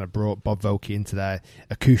 kind of brought Bob Vokey into their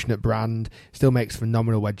Acushnet brand. Still makes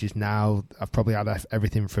phenomenal wedges now. I've probably had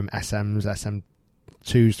everything from SMs, SM2s,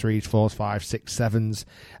 3s, 4s, 5s, 6s, 7s,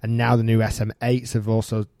 and now the new SM8s have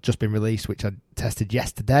also just been released, which I tested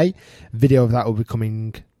yesterday. Video of that will be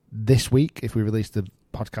coming this week if we release the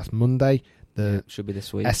podcast Monday. Should be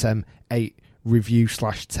this week. SM8 review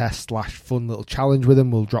 / test / fun little challenge with them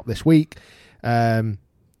will drop this week.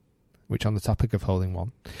 Which on the topic of holding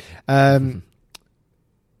one, yeah,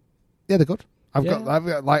 they're good.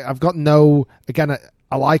 I've got no. Again,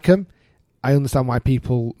 I like them. I understand why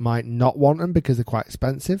people might not want them because they're quite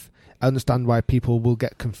expensive. I understand why people will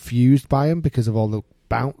get confused by them because of all the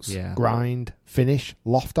bounce, grind, finish,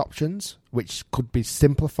 loft options, which could be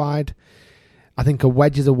simplified. I think a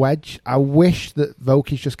wedge is a wedge. I wish that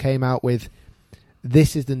Vokey's just came out with,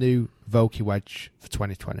 this is the new Vokey wedge for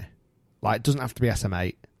 2020. Like, it doesn't have to be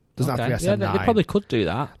SM8. Doesn't have to be SM9. Yeah, they probably could do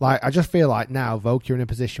that. Like, I just feel like now Vokey are in a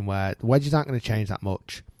position where the wedges aren't going to change that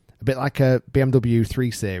much. A bit like a BMW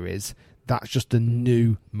 3 Series, that's just a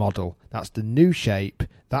new model. That's the new shape.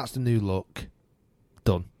 That's the new look.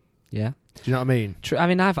 Done. Yeah. Do you know what I mean? True. I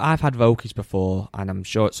mean, I've had Vokeys before, and I'm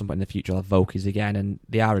sure at some point in the future I'll have Vokeys again, and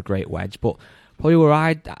they are a great wedge. But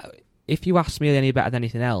probably if you asked me are they any better than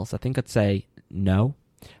anything else, I think I'd say no.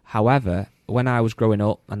 However, when I was growing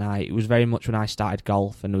up, and it was very much when I started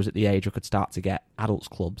golf and was at the age where I could start to get adults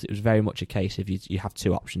clubs, it was very much a case of you have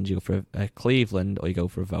two options. You go for a Cleveland or you go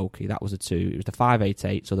for a Vokey. That was the two. It was the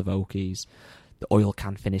 588s or the Vokeys, the oil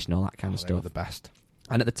can finish and all that kind of stuff. They were the best.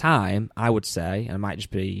 And at the time, I would say, and it might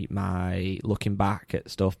just be my looking back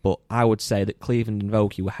at stuff, but I would say that Cleveland and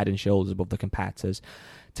Vokey were head and shoulders above the competitors.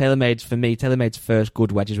 TaylorMade's first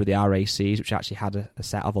good wedges were the RACs, which actually had a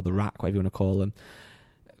set of, or the rack, whatever you want to call them.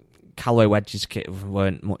 Callaway wedges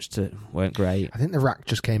weren't great. I think the rack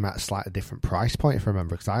just came at a slightly different price point, if I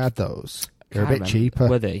remember, because I had those. They were a bit remember. cheaper.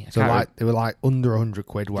 Were they? So they were like under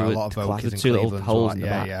 £100, where a lot of Vokeys in two little Cleveland holes were in the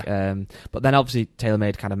like, back. yeah. But then obviously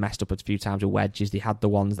TaylorMade kind of messed up a few times with wedges. They had the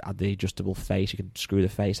ones that had the adjustable face. You could screw the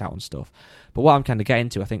face out and stuff. But what I'm kind of getting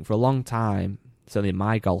to, I think for a long time, certainly in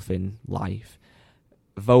my golfing life,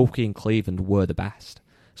 Vokey and Cleveland were the best.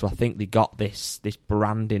 So I think they got this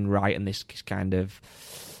branding right and this kind of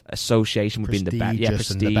association with being the best. Yeah,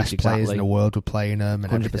 prestige, and the best players in the world were playing them.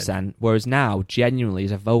 And 100%. Everything. Whereas now, genuinely,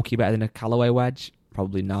 is a Vokey better than a Callaway wedge?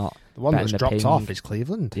 Probably not. The one that's dropped off is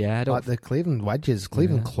Cleveland. Yeah, like the Cleveland wedges,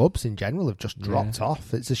 Cleveland clubs in general have just dropped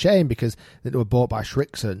off. It's a shame because they were bought by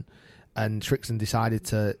Shrixon, and Shrixon decided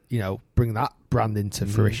to, bring that brand into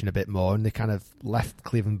fruition a bit more, and they kind of left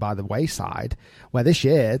Cleveland by the wayside. Where this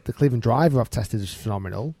year, the Cleveland driver I've tested is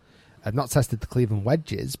phenomenal. I've not tested the Cleveland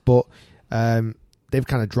wedges, but they've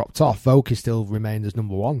kind of dropped off. Vokey still remained as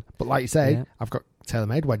number one. But like you say, I've got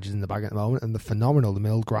TaylorMade wedges in the bag at the moment, and they're phenomenal. The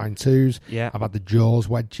mill grind 2s. Yeah. I've had the Jaws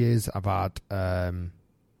wedges. I've had Vokeys,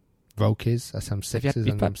 SM6s, and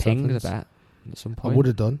you've had pings, I bet, at some point. I would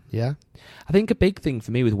have done, yeah. I think a big thing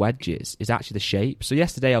for me with wedges is actually the shape. So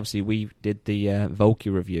yesterday, obviously, we did the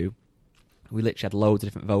Vokey review. We literally had loads of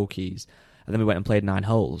different Vokeys, and then we went and played 9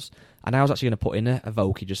 holes. And I was actually going to put in a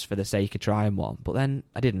Vokey just for the sake of trying one, but then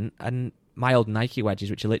I didn't. And my old Nike wedges,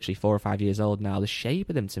 which are literally 4 or 5 years old now, the shape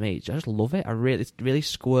of them to me, I just love it. It's really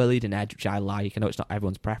squirrely and edge, which I like. I know it's not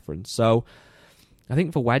everyone's preference. So I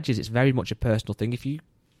think for wedges, it's very much a personal thing. If you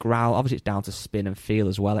growl, obviously it's down to spin and feel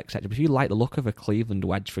as well, etc. But if you like the look of a Cleveland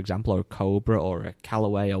wedge, for example, or a Cobra or a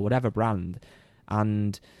Callaway or whatever brand,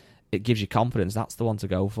 and it gives you confidence, that's the one to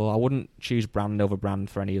go for. I wouldn't choose brand over brand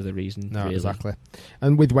for any other reason. No, really. Exactly.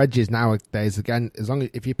 And with wedges nowadays, again,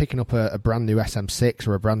 if you're picking up a brand new SM6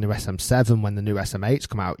 or a brand new SM7 when the new SM8s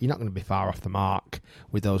come out, you're not going to be far off the mark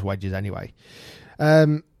with those wedges anyway.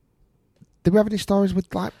 Did we have any stories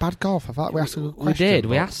with like bad golf? I thought we asked a good question. We did.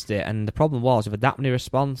 We asked it, and the problem was with that many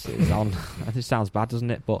responses on. This sounds bad, doesn't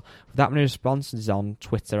it? But with that many responses on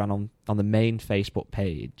Twitter and on the main Facebook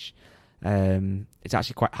page, it's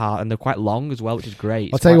actually quite hard, and they're quite long as well, which is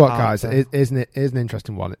great. I'll tell you what, guys. Here's an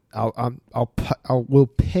interesting one. We'll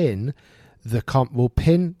pin We'll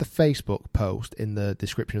pin the Facebook post in the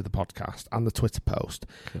description of the podcast and the Twitter post.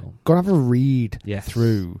 Cool. Go and have a read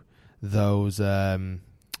through those. What am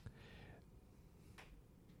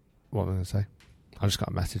I going to say? I just got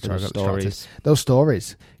a message. Sorry, I got distracted. Those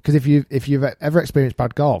stories, because if you've ever experienced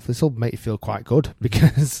bad golf, this will make you feel quite good,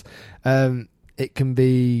 because it can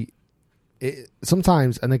be.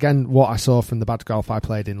 Sometimes, and again, what I saw from the bad golf I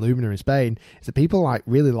played in Lumina in Spain is that people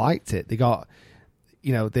really liked it. They got,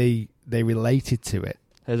 they related to it.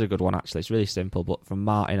 Here's a good one, actually. It's really simple, but from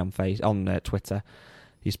Martin on Twitter,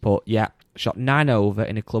 he's put, shot 9 over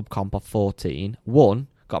in a club comp of 14, won,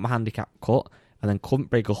 got my handicap cut, and then couldn't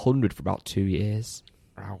break 100 for about 2 years.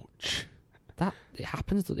 Ouch. It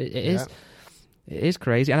happens. It is. It is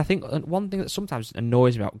crazy. And I think one thing that sometimes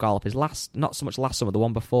annoys me about golf is not so much last summer, the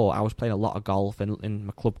one before, I was playing a lot of golf in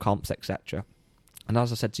my club comps, etc. And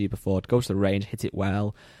as I said to you before, I'd go to the range, hit it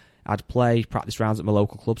well. I'd play practice rounds at my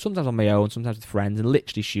local club, sometimes on my own, sometimes with friends, and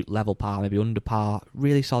literally shoot level par, maybe under par,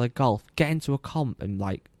 really solid golf. Get into a comp and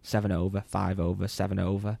 7 over, 5 over, 7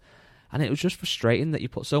 over. And it was just frustrating that you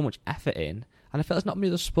put so much effort in. And I feel it's not many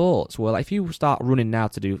other sports where, if you start running now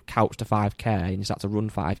to do couch to 5k and you start to run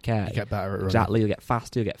 5k, you get better at running. Exactly, you'll get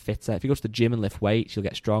faster, you'll get fitter. If you go to the gym and lift weights, you'll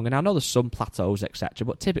get stronger. Now, I know there's some plateaus, etc.,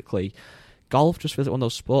 but typically, golf just feels like one of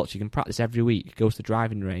those sports you can practice every week. Go to the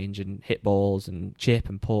driving range and hit balls and chip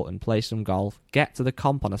and putt and play some golf. Get to the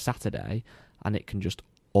comp on a Saturday, and it can just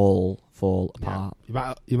all fall apart.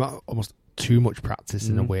 You might almost too much practice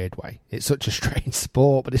in a weird way. It's such a strange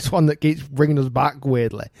sport, but it's one that keeps bringing us back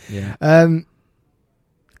weirdly. Yeah.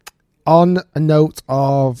 On a note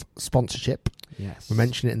of sponsorship, yes, we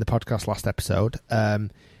mentioned it in the podcast last episode.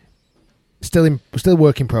 Still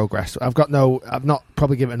work in progress. I've not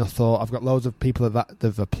probably given it enough thought. I've got loads of people that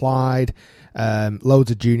have applied, loads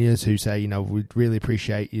of juniors who say, we'd really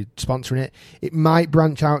appreciate you sponsoring it. It might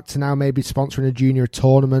branch out to now maybe sponsoring a junior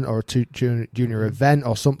tournament or a junior event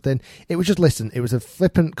or something. It was just, listen, it was a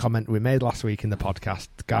flippant comment we made last week in the podcast.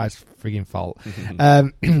 The guy's frigging fault.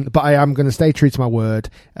 But I am going to stay true to my word.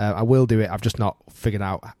 I will do it. I've just not figured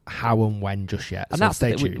out how and when just yet. And so that's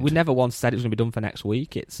stay tuned. We never once said it was going to be done for next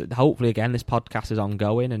week. It's hopefully, again, this podcast is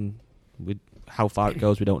ongoing, and how far it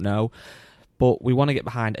goes we don't know, but we want to get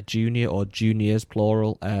behind a junior or juniors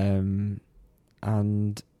plural, and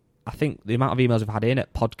I think the amount of emails we've had in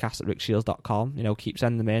at podcast@rickshields.com, keep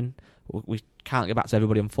sending them in. We can't get back to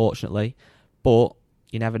everybody, unfortunately, but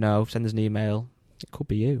you never know. Send us an email. It could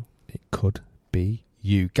be you. It could be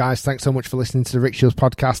you. Guys, thanks so much for listening to the Rick Shields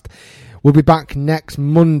podcast. We'll be back next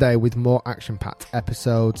Monday with more action-packed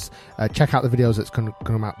episodes. Check out the videos that's going to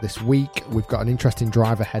come out this week. We've got an interesting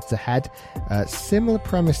driver head-to-head. Similar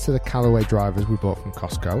premise to the Callaway drivers we bought from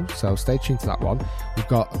Costco, so stay tuned to that one. We've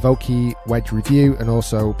got a Vokey wedge review and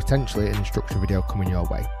also potentially an instruction video coming your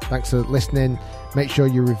way. Thanks for listening. Make sure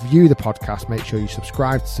you review the podcast. Make sure you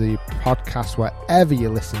subscribe to the podcast wherever you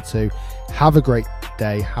listen to. Have a great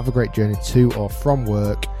day. Have a great journey to or from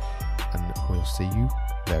work. And we'll see you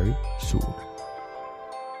very soon.